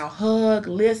around, hug,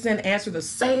 listen, answer the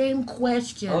same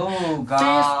question 50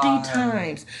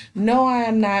 times. No, I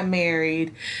am not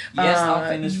married. Yes, I'm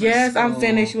finished with yes, school. I'm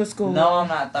finished with school. No, I'm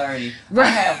not 30.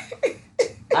 Right.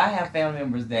 I have family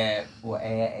members that were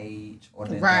at age or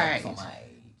they're from my age.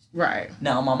 Right.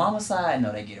 Now, on my mama's side,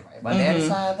 no, they get it right. My daddy's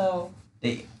side, though,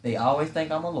 they always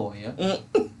think I'm a lawyer.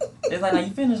 It's like, now,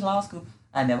 you finished law school.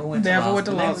 I never went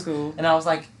to law school. And I was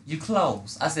like, you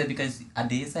close. I said, because I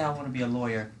did say I want to be a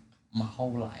lawyer my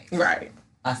whole life. Right.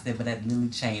 I said, but that literally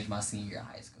changed my senior year of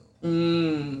high school.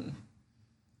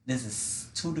 This is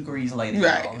 2 degrees later,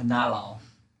 y'all, not law.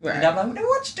 Right. And I'm like, well,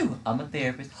 what you do? I'm a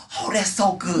therapist. Oh, that's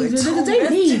so good. They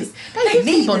need it. These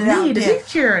people need it.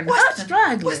 These children not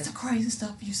struggling. What's the crazy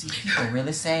stuff you see? People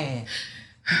really sad.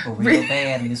 People real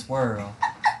bad in this world.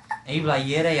 And you be like,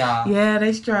 yeah, they are. Yeah,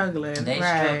 they struggling. They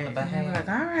struggling, but hey. Like,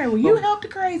 all right, well, you help the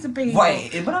crazy people. Right.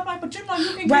 But I'm like, but you know, you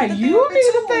can get the you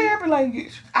need a therapy.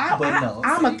 Like,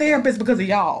 I'm a therapist because of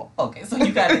y'all. Okay, so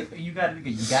you gotta do your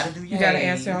You gotta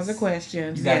answer all the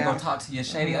questions. You gotta go talk to your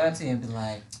shady auntie and be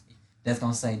like, that's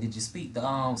gonna say, did you speak the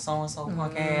so and so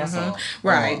punk ass? Or,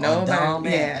 right, or, no, dumb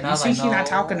but, yeah. And She's not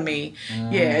talking to me.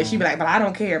 Yeah, she be like, but I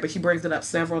don't care. But she brings it up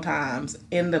several times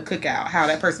in the cookout how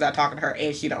that person not talking to her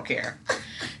and she don't care.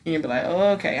 And you be like,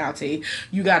 oh, okay, auntie,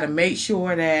 you got to make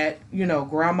sure that,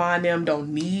 grandma and them don't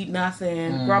need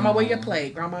nothing. Grandma, where your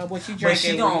plate? Grandma, what you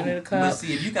drinking? But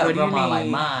see, if you got a grandma like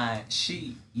mine,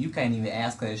 you can't even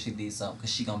ask her if she needs something because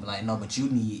she gonna be like, no, but you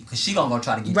need, because she gonna go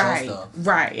try to get your stuff.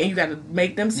 Right, and you got to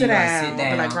make them sit down.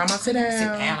 Be like, grandma, sit down. Sit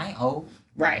down, I ain't old.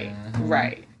 Right,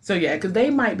 right. So yeah, because they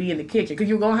might be in the kitchen. Because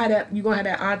you're gonna have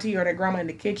that auntie or that grandma in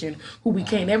the kitchen who we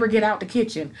can't ever get out the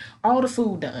kitchen. All the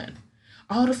food done.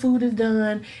 All the food is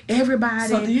done. Everybody.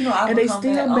 So do you know and they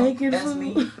still making food.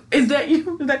 Me. Is that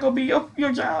you? Is that gonna be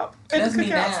your job? That's me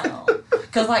now.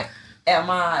 Cause like at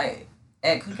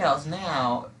cookouts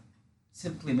now,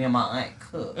 typically me and my aunt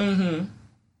cook. And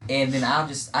then I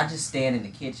just stand in the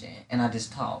kitchen and I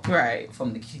just talk. Right.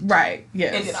 From the kitchen. Right.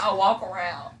 Yes. And then I walk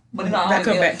around. But then I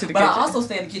come back to the kitchen. But I also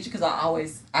stay in the kitchen because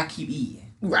I keep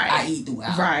eating. Right. I eat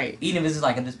throughout. Right. Even if it's just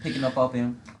like I'm just picking up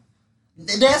him.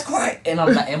 That's correct. And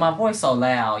I'm like, and my voice so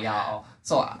loud, y'all.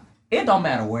 So it don't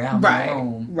matter where I'm in the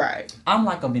room. Right. I'm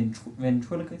like a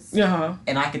ventriloquist.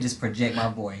 And I can just project my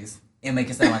voice and make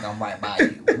it sound like I'm right by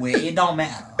you. Where it don't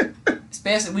matter.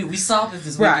 Especially, we saw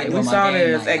this Right, weekend we during saw my game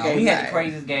this night. at y'all. game We had night. the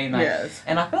craziest game night. Yes.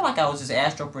 And I felt like I was just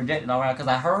astral projecting around because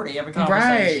I heard every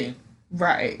conversation.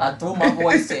 Right. I threw my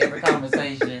voice to every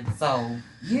conversation. So,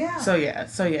 yeah.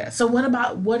 So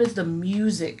what is the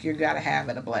music you gotta have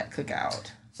at a black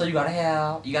cookout? So you gotta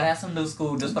have some new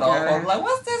school just for the old folks. Like,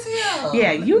 what's this here?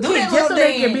 Yeah, you Do can that just so little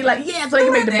they can dance. be like, yeah, so they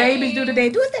can make the that babies do the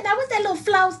dance. dance. What's that little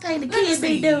floss thing the Let me kids be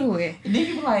see. doing? And then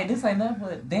you be like, this ain't nothing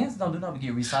but dance don't do nothing but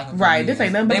get recycled. for Right, this years.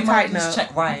 ain't nothing but They a might tighten just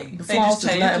up. Right. The They floss just is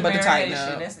change nothing but the tighten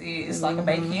variation. up. That's it. It's like a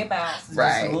baby head bounce. It's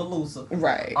Right. just a little looser.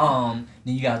 Right.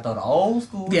 Then you gotta throw the old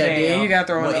school. Yeah, jam, then you gotta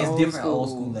throw in where the it's old different school. old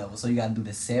school levels. So you gotta do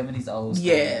the 70s old school.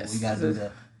 Yes. You gotta do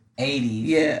the 80s.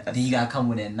 Yeah. Then you gotta come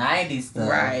with that 90s stuff.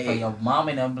 Right. For your mom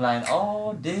and them be like,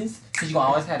 oh, this. Because you gonna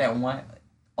always have that one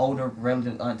older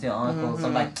relative, auntie or uncle. So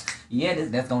like, yeah,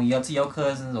 that's gonna yell to your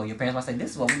cousins or your parents might say,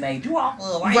 this is what we made you off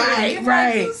of.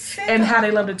 Right. And how they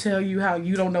love to tell you how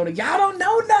you don't know that y'all don't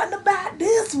know nothing about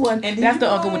this one. And that's you the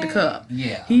be uncle with the like, cup.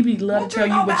 Yeah. He be love to tell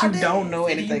you know what you about don't this? know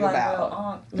And you anything like, about.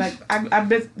 well, Like I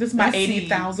bet this is my Let's see.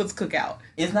 80,000th cookout.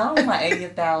 It's not only my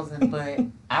 80,000, but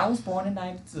I was born in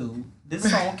 92. This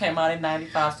song came out in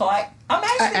 95, so I'm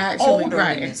actually older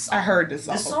than this song. I heard this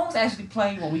song. The song's actually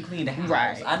played when we cleaned the house.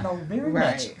 Right. I know very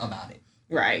much about it.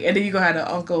 Right, and then you gonna have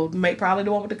the uncle, probably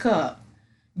the one with the cup.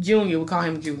 Junior, we call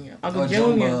him Junior. Uncle Or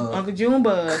Junior, Junebug. Uncle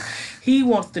Junebug. He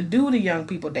wants to do the young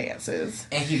people dances,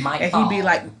 And he might and fall. he be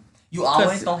like, You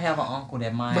always gonna have an uncle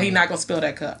that might. but he not gonna spill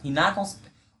that cup. He not gonna.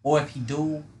 Or if he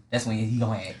do, that's when he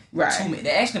gonna have. Right.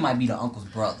 That actually might be the uncle's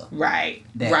brother. Right,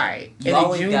 That- right. you And then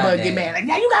always got Junebug that. get mad like,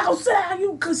 now you gotta go sit down.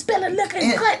 You could spill it, liquor,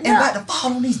 and cut And up. about to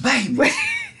fall on these babies.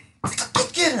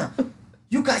 Get him.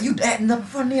 You acting up in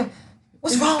front of them.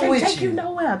 What's wrong Can't with take you? you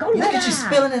nowhere. Go Look lay at you down.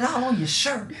 spilling it all on your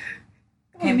shirt.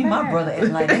 Can't be my brother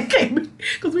acting like that.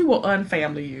 Because we will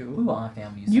unfamily We you. were on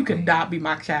family. You could not be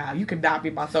my child. You could not be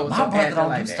my so-and-so. My brother don't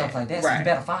like do that. stuff like that, so you Right.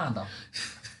 better find them.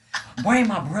 Bring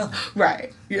my brother.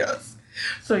 Right. Yes.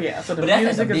 So yeah. So the But that's at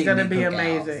music the is big, gonna big be cookouts.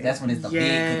 amazing. That's when it's the big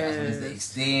cookouts. That's when it's the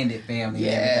extended family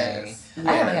and everything.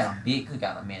 I haven't had a big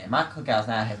cookout in a minute. My cookouts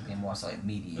now has been more so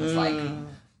immediate. It's like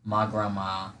my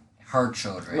grandma, her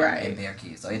children, Right. and their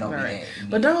kids. So it don't be that Right. immediate.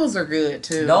 But those are good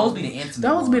too. Those be the intimate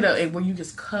Those be ones. the where you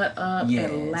just cut up Yes.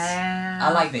 and laugh.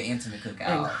 I like the intimate cookouts.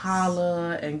 and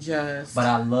holler and just. But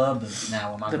I love the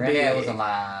now when my The granddad big. was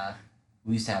alive,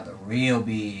 we used to have the real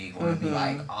big where it'd be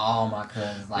like all my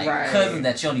cousins, like Right. cousins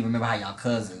that you don't even remember how y'all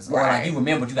cousins, or Right. like you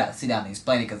remember but you got to sit down and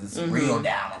explain it because it's real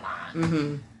down the line.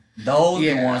 Mm-hmm. Those the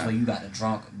Yeah. ones where you got the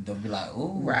drunk. They'll be like,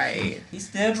 ooh, Right. he's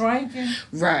still drinking.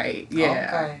 Right.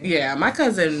 Yeah. Okay. Yeah. My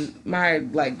cousin, my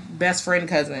like best friend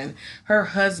cousin, her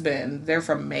husband, they're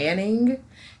from Manning,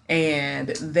 and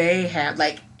they have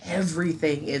like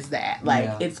everything is that. Like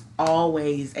Yeah. it's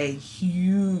always a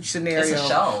huge scenario It's a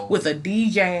show. with a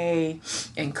DJ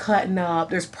and cutting up.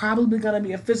 There's probably gonna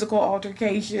be a physical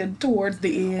altercation towards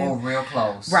the end. Or real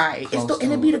close. Right. Close And to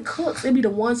it'd be it. the cooks. It'd be the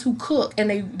ones who cook.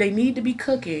 And they need to be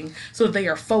cooking so they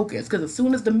are focused. Because as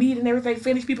soon as the meat and everything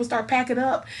finish, people start packing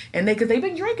up. And because they've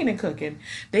been drinking and cooking.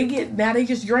 Now they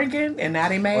just drinking and now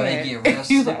they mad. Or they get real He's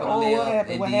sick like, of oh, lip, what happened?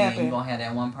 and What then happened? you gonna have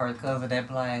that one person cousin that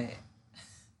be like,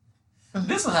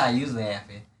 this is how it usually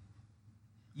happen.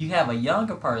 You have a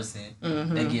younger person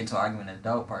that get into an argument with an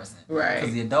adult person. Right.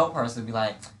 Because the adult person be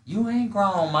like, you ain't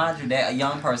grown, mind you. That a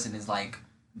young person is like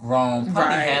grown, probably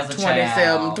Right. has a 27,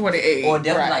 child. 28. Or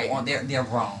they're right. like, they're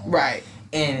grown. Right.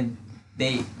 And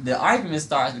the argument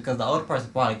starts because the older person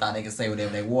probably thought they could say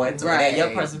whatever they wanted to. Right. And that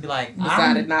young person be like,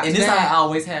 Decided not and to this say. how it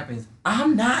always happens.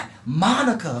 I'm not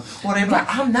Monica. Or they be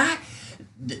like, I'm not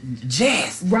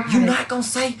Jess. Right. You're not gonna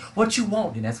say what you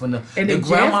want. And that's when the And the then Jess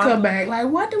grandma come back like,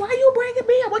 why you bringing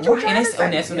me up? What you Right, trying and to that's, say?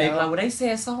 and that's when they be like, well, they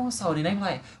said so and so. Then they be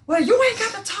like, well, you ain't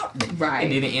got to talk. Right.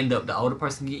 And then it end up the older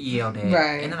person get yelled at.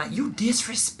 Right. And they're like, you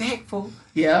disrespectful.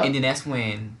 Yeah. And then that's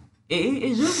when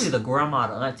it's usually the grandma,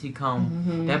 the auntie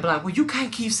come. They be like, well, you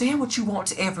can't keep saying what you want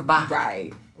to everybody.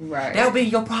 Right. Right. That'll be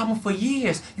your problem for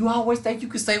years. You always think you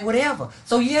can say whatever.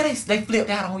 So yeah, they flipped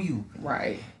out on you.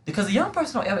 Right. Because the young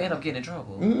person don't ever end up getting in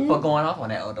trouble for going off on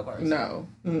that older person. No.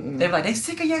 Mm-mm. They be like, they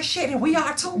sick of your shit and we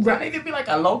are too. Right. It'd be like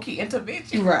a low-key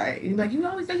intervention. Right. You're like, you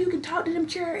always think you can talk to them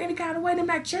children any kind of way. They're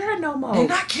not children no more. They're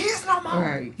not kids no more.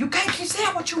 Right. You can't keep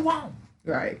saying what you want.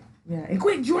 Right. Yeah. And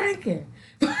quit drinking.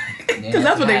 And Because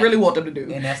that's what they how- really want them to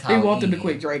do. and that's They how want it them to is.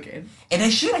 quit drinking. And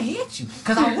they should have hit you.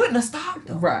 Because I wouldn't have stopped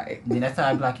them. Right. And then that's how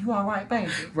I'd be like, you all right,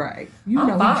 baby? Right. You I'm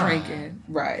know fine. he's drinking.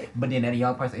 Right. But then that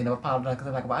young person ended up apologizing because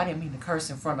they're like, well, I didn't mean to curse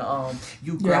in front of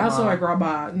you, Yeah, grandma. I saw it,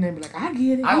 grandma. And they be like, I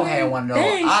get it. I yeah, gonna have one of those.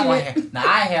 they ain't shit. Now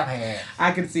I have had.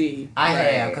 I can see. I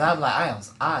Right. have, because I was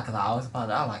like, because I always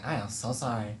apologize. I was like, I am so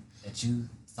sorry that you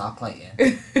Stop playing.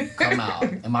 Come out.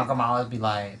 And my grandma always be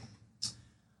like,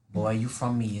 boy, you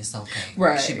from me, it's okay.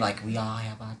 Right. She'd be like, we all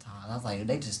have our times. I was like,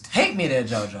 they just take me there,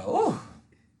 JoJo. Ooh.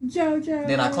 JoJo.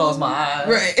 Then I close my eyes.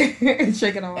 Right. And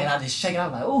shake it off. And I just shake it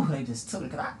off like, ooh, they just took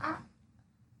it. Because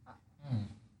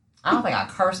I don't think I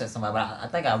cursed at somebody, but I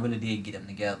think I really did get them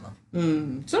together.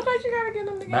 Sometimes you gotta get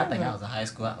them together. But I think I was in high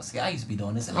school. I used to be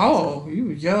doing this in high school. Oh, you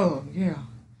were young, yeah.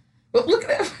 But look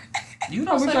at that. You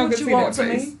don't say what you want to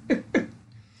me.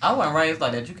 I wasn't raised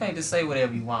like that. You can't just say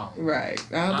whatever you want. Right.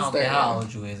 I understand. I don't care how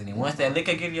old you is. And once that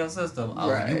liquor get in your system,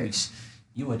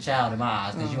 you a child in my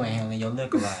eyes because you ain't handling your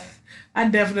liquor right. I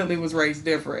definitely was raised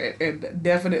different and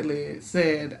definitely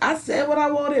I said what I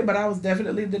wanted, but I was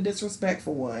definitely the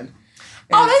disrespectful one.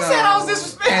 And they said I was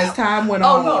disrespectful. As time went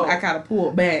on, I kind of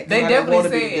pulled back. They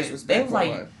definitely said, they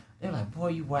were like, boy,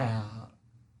 you wild.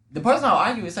 The person I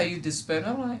argue with say you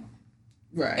disrespectful. I'm like,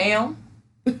 right. Am.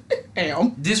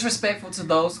 Disrespectful to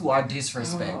those who are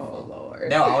disrespectful. Oh,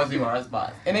 Lord. That would always be my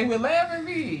response. And they would laugh at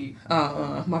me.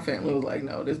 My family was like,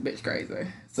 no, this bitch crazy.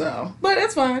 So, but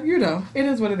it's fine. You know, it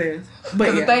is what it is.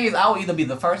 But the thing is, I would either be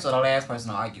the first or the last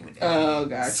person to argue with them. Oh,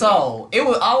 gotcha. So, it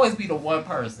would always be the one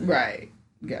person. Right.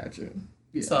 Gotcha.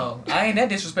 Yeah. So, I ain't that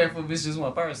disrespectful if it's just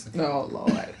one person. Oh,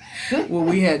 Lord. Well,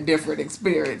 we had different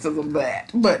experiences of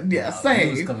that. But yeah,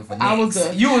 same.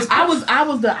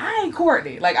 I ain't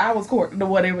Courtney. Like, I was Courtney. The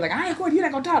one they were like, I ain't Courtney, you're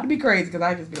not gonna talk to me crazy. Because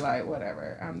I just be like,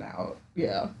 whatever, I'm out.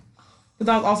 Yeah. Because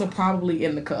I was also probably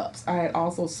in the cups. I had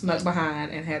also snuck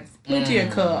behind and had plenty of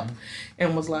cup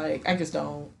and was like, I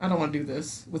don't want to do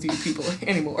this with you people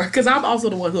anymore. Because I'm also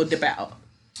the one who'll dip out.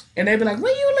 And they'd be like,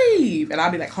 when you leave? And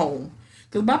I'd be like, home.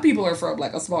 Because my people are from,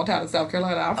 like, a small town in South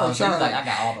Carolina. I'm from Charlotte. Like, I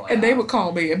got all the way and they would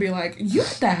call me and be like, you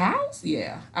at the house?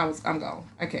 Yeah. I'm gone.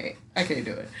 I can't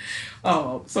do it.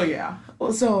 So, yeah.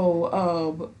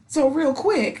 So real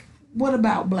quick, what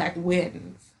about black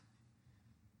weddings?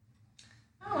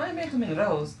 Oh, I ain't made too many of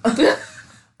those.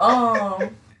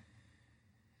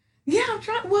 Yeah, I'm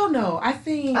trying. Well, no, I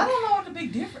think. I don't know what the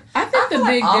big difference. I think the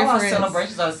big all difference. Our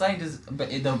celebrations are the same, but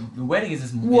the wedding is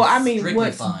just. Well, I mean,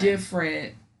 what's fun.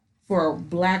 different for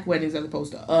black weddings as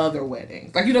opposed to other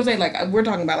weddings? Like, you know what I'm saying? Like, we're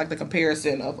talking about, like, the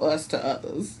comparison of us to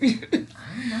others. I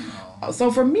don't know.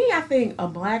 So, for me, I think a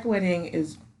black wedding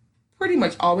is pretty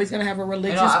much always going to have a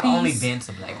religious piece. I've only been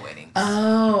to black weddings.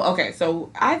 Oh, okay.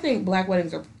 So, I think black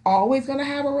weddings are always going to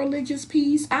have a religious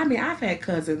piece. I mean, I've had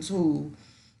cousins who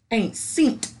ain't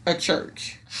seen a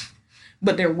church,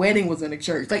 but their wedding was in a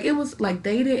church. Like, it was like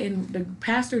the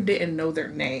pastor didn't know their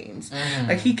names.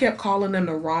 Like, he kept calling them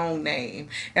the wrong name.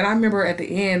 And I remember at the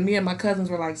end, me and my cousins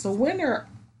were like, so when are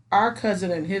our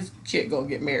cousin and his chick gonna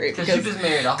get married? Because you just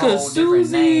married a whole different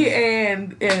Susie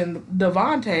name. and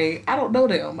Devontae, I don't know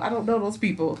them. I don't know those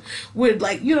people. Would,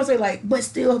 like, you know what I'm saying? Like, but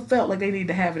still felt like they need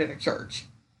to have it in a church.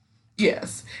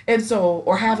 Yes. And so,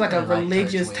 or have like a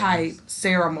religious type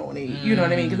ceremony. You know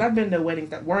what I mean? Because I've been to weddings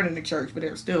that weren't in the church, but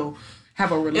they're still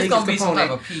have a religious component. It's gonna be some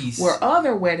type of piece. Where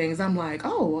other weddings, I'm like,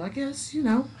 oh, I guess, you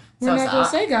know, we're not gonna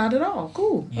say God at all.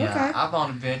 Cool. Yeah, okay. I've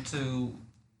only been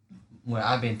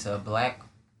to black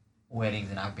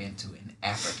weddings and I've been to an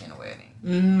African wedding.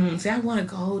 See, I want to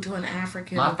go to an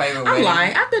African. My favorite I'm wedding.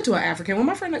 lying. I've been to an African. When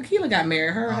my friend Akila got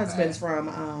married, her husband's from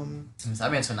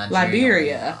I've been to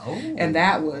Liberia. And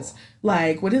that was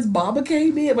like when his baba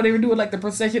came in, when they were doing like the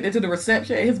procession into the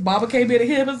reception, his baba came in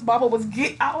and his baba was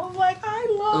I was like, I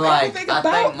love everything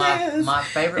about this. My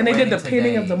favorite and they did the wedding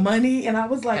pinning of the money, and I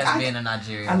was like, has been a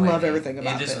Nigerian I wedding. love everything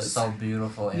about this. It just was so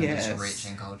beautiful and Yes. just rich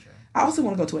in culture. I also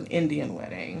want to go to an Indian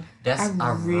wedding. I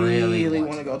really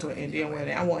want to go to an Indian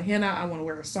wedding. I want henna. I want to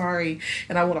wear a sari,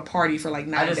 and I want to party for like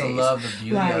 9 days. I just love the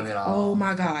beauty of it all. Oh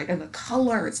my god, and the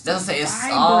colors. It's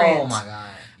vibrant. Oh my god.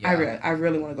 Yeah. I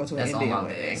really want to go to an Indian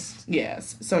wedding.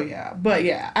 Yes. So yeah, but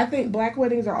yeah, I think black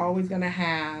weddings are always gonna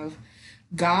have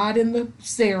God in the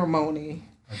ceremony.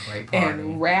 A great party.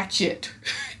 And ratchet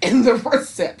in the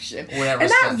reception. And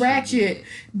not ratchet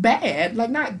bad, like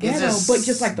not ghetto, but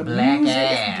just like the music.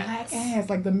 It's black ass.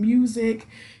 Like the music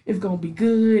is gonna be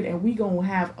good, and we gonna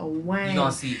have a wang. You're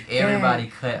gonna see everybody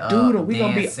cut up. Doodle. We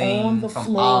gonna be on the from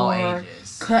floor, all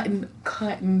ages.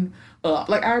 cutting up.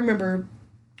 Like I remember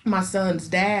my son's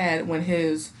dad when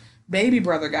his baby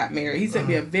brother got married. He sent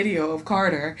me a video of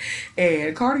Carter,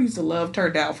 and Carter used to love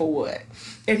Turned Out for What.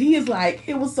 And he is like,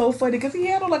 it was so funny because he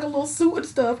had on like a little suit and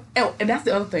stuff. Oh, and that's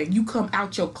the other thing. You come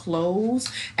out your clothes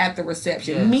at the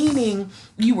reception, meaning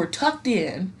you were tucked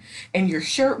in and your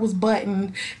shirt was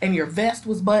buttoned and your vest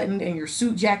was buttoned and your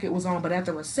suit jacket was on. But at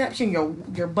the reception,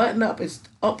 your button up is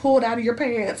pulled out of your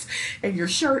pants and your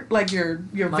shirt, like your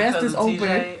vest is open.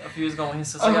 TJ, a few years ago when his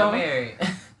sister got married,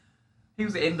 he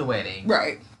was in the wedding.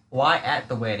 Right. why at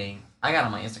the wedding, I got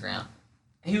on my Instagram,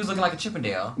 he was looking like a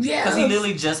Chippendale. Yeah. Because he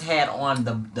literally just had on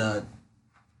the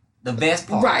vest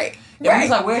part. Right. And right. he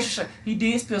was like, where's your shirt? He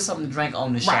did spill something to drink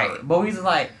on the shirt. Right. But we was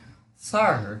like,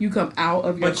 sir. You come out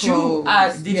of your But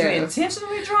clothes. did you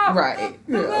intentionally drop right.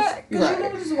 Because you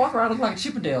never just walk around looking like a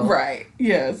Chippendale. Right.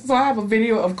 Yes. So I have a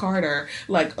video of Carter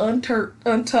like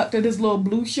untucked in his little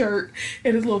blue shirt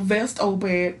and his little vest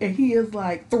open, and he is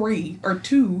like 3 or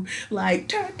 2, like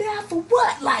turned down for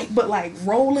what? But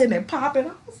rolling and popping.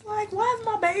 I was like, why is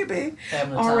my baby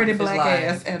already black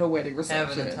ass at a wedding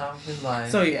reception? Having the time of his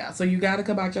life. So yeah. So you got to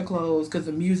come out your clothes because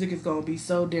the music is gonna be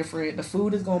so different. The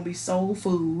food is gonna be soul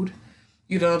food.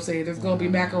 You know what I'm saying? There's going to be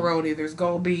macaroni. There's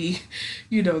going to be,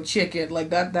 chicken. Like,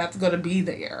 that's going to be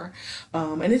there.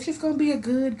 And it's just going to be a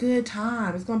good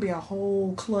time. It's going to be a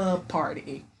whole club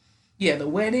party. Yeah, the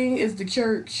wedding is the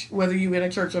church, whether you in a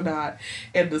church or not.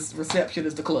 And the reception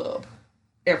is the club.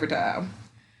 Every time.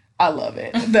 I love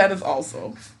it. That is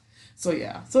awesome. So,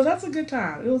 yeah. So, that's a good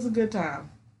time. It was a good time.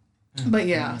 But,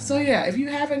 yeah. So, yeah, if you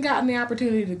haven't gotten the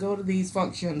opportunity to go to these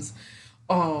functions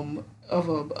of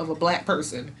a black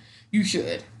person, you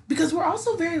should. Because we're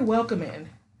also very welcoming.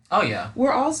 Oh, yeah.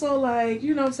 We're also like,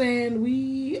 you know what I'm saying?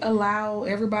 We allow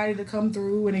everybody to come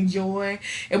through and enjoy.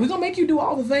 And we're going to make you do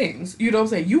all the things. You know what I'm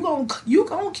saying? You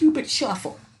gonna Cupid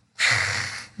shuffle.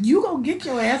 You gonna get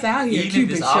your ass out here and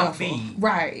Cupid shuffle.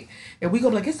 Right. And we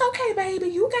gonna be like, it's okay, baby.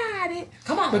 You got it.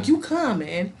 Come on. But you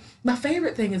coming. My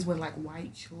favorite thing is when like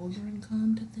white children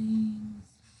come to things.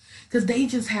 Because they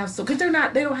just have because they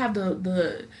don't have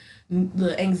the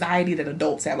anxiety that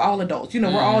adults have. All adults, we're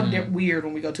all weird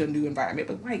when we go to a new environment.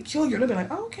 But white children, they'll be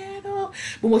like, okay, no.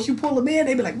 But once you pull them in,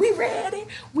 they be like, we ready.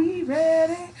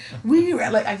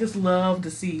 Like, I just love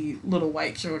to see little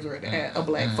white children at a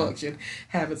black function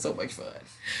having so much fun.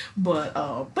 But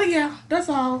yeah, that's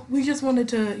all. We just wanted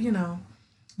to,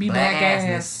 be black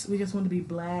ass. We just wanted to be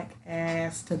black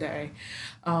ass today,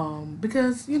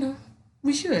 because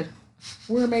we should.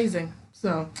 We're amazing.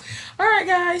 So, all right,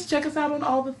 guys, check us out on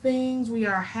all the things. We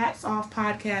are Hats Off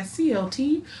Podcast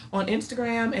CLT on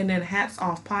Instagram, and then Hats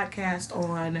Off Podcast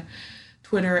on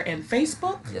Twitter and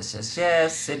Facebook. Yes.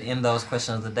 Send in those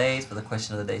questions of the days for the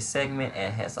question of the day segment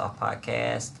at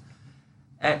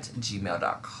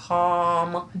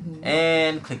hatsoffpodcast@gmail.com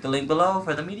and click the link below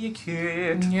for the media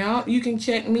kit. Yeah, you can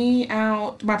check me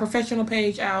out, my professional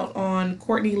page out on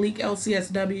Courtney Leak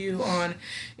LCSW on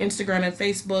Instagram and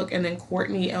Facebook, and then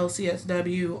Courtney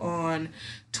LCSW on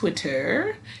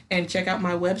Twitter. And check out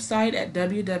my website at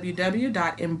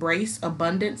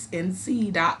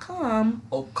www.embraceabundancenc.com.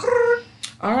 Okay.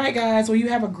 All right, guys. Well, you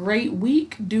have a great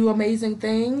week. Do amazing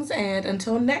things. And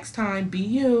until next time, be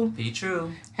you. Be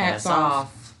true. Hats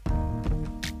off.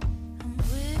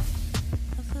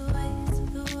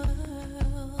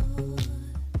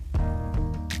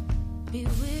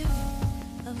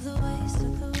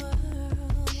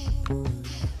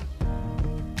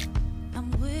 I'm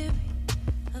weary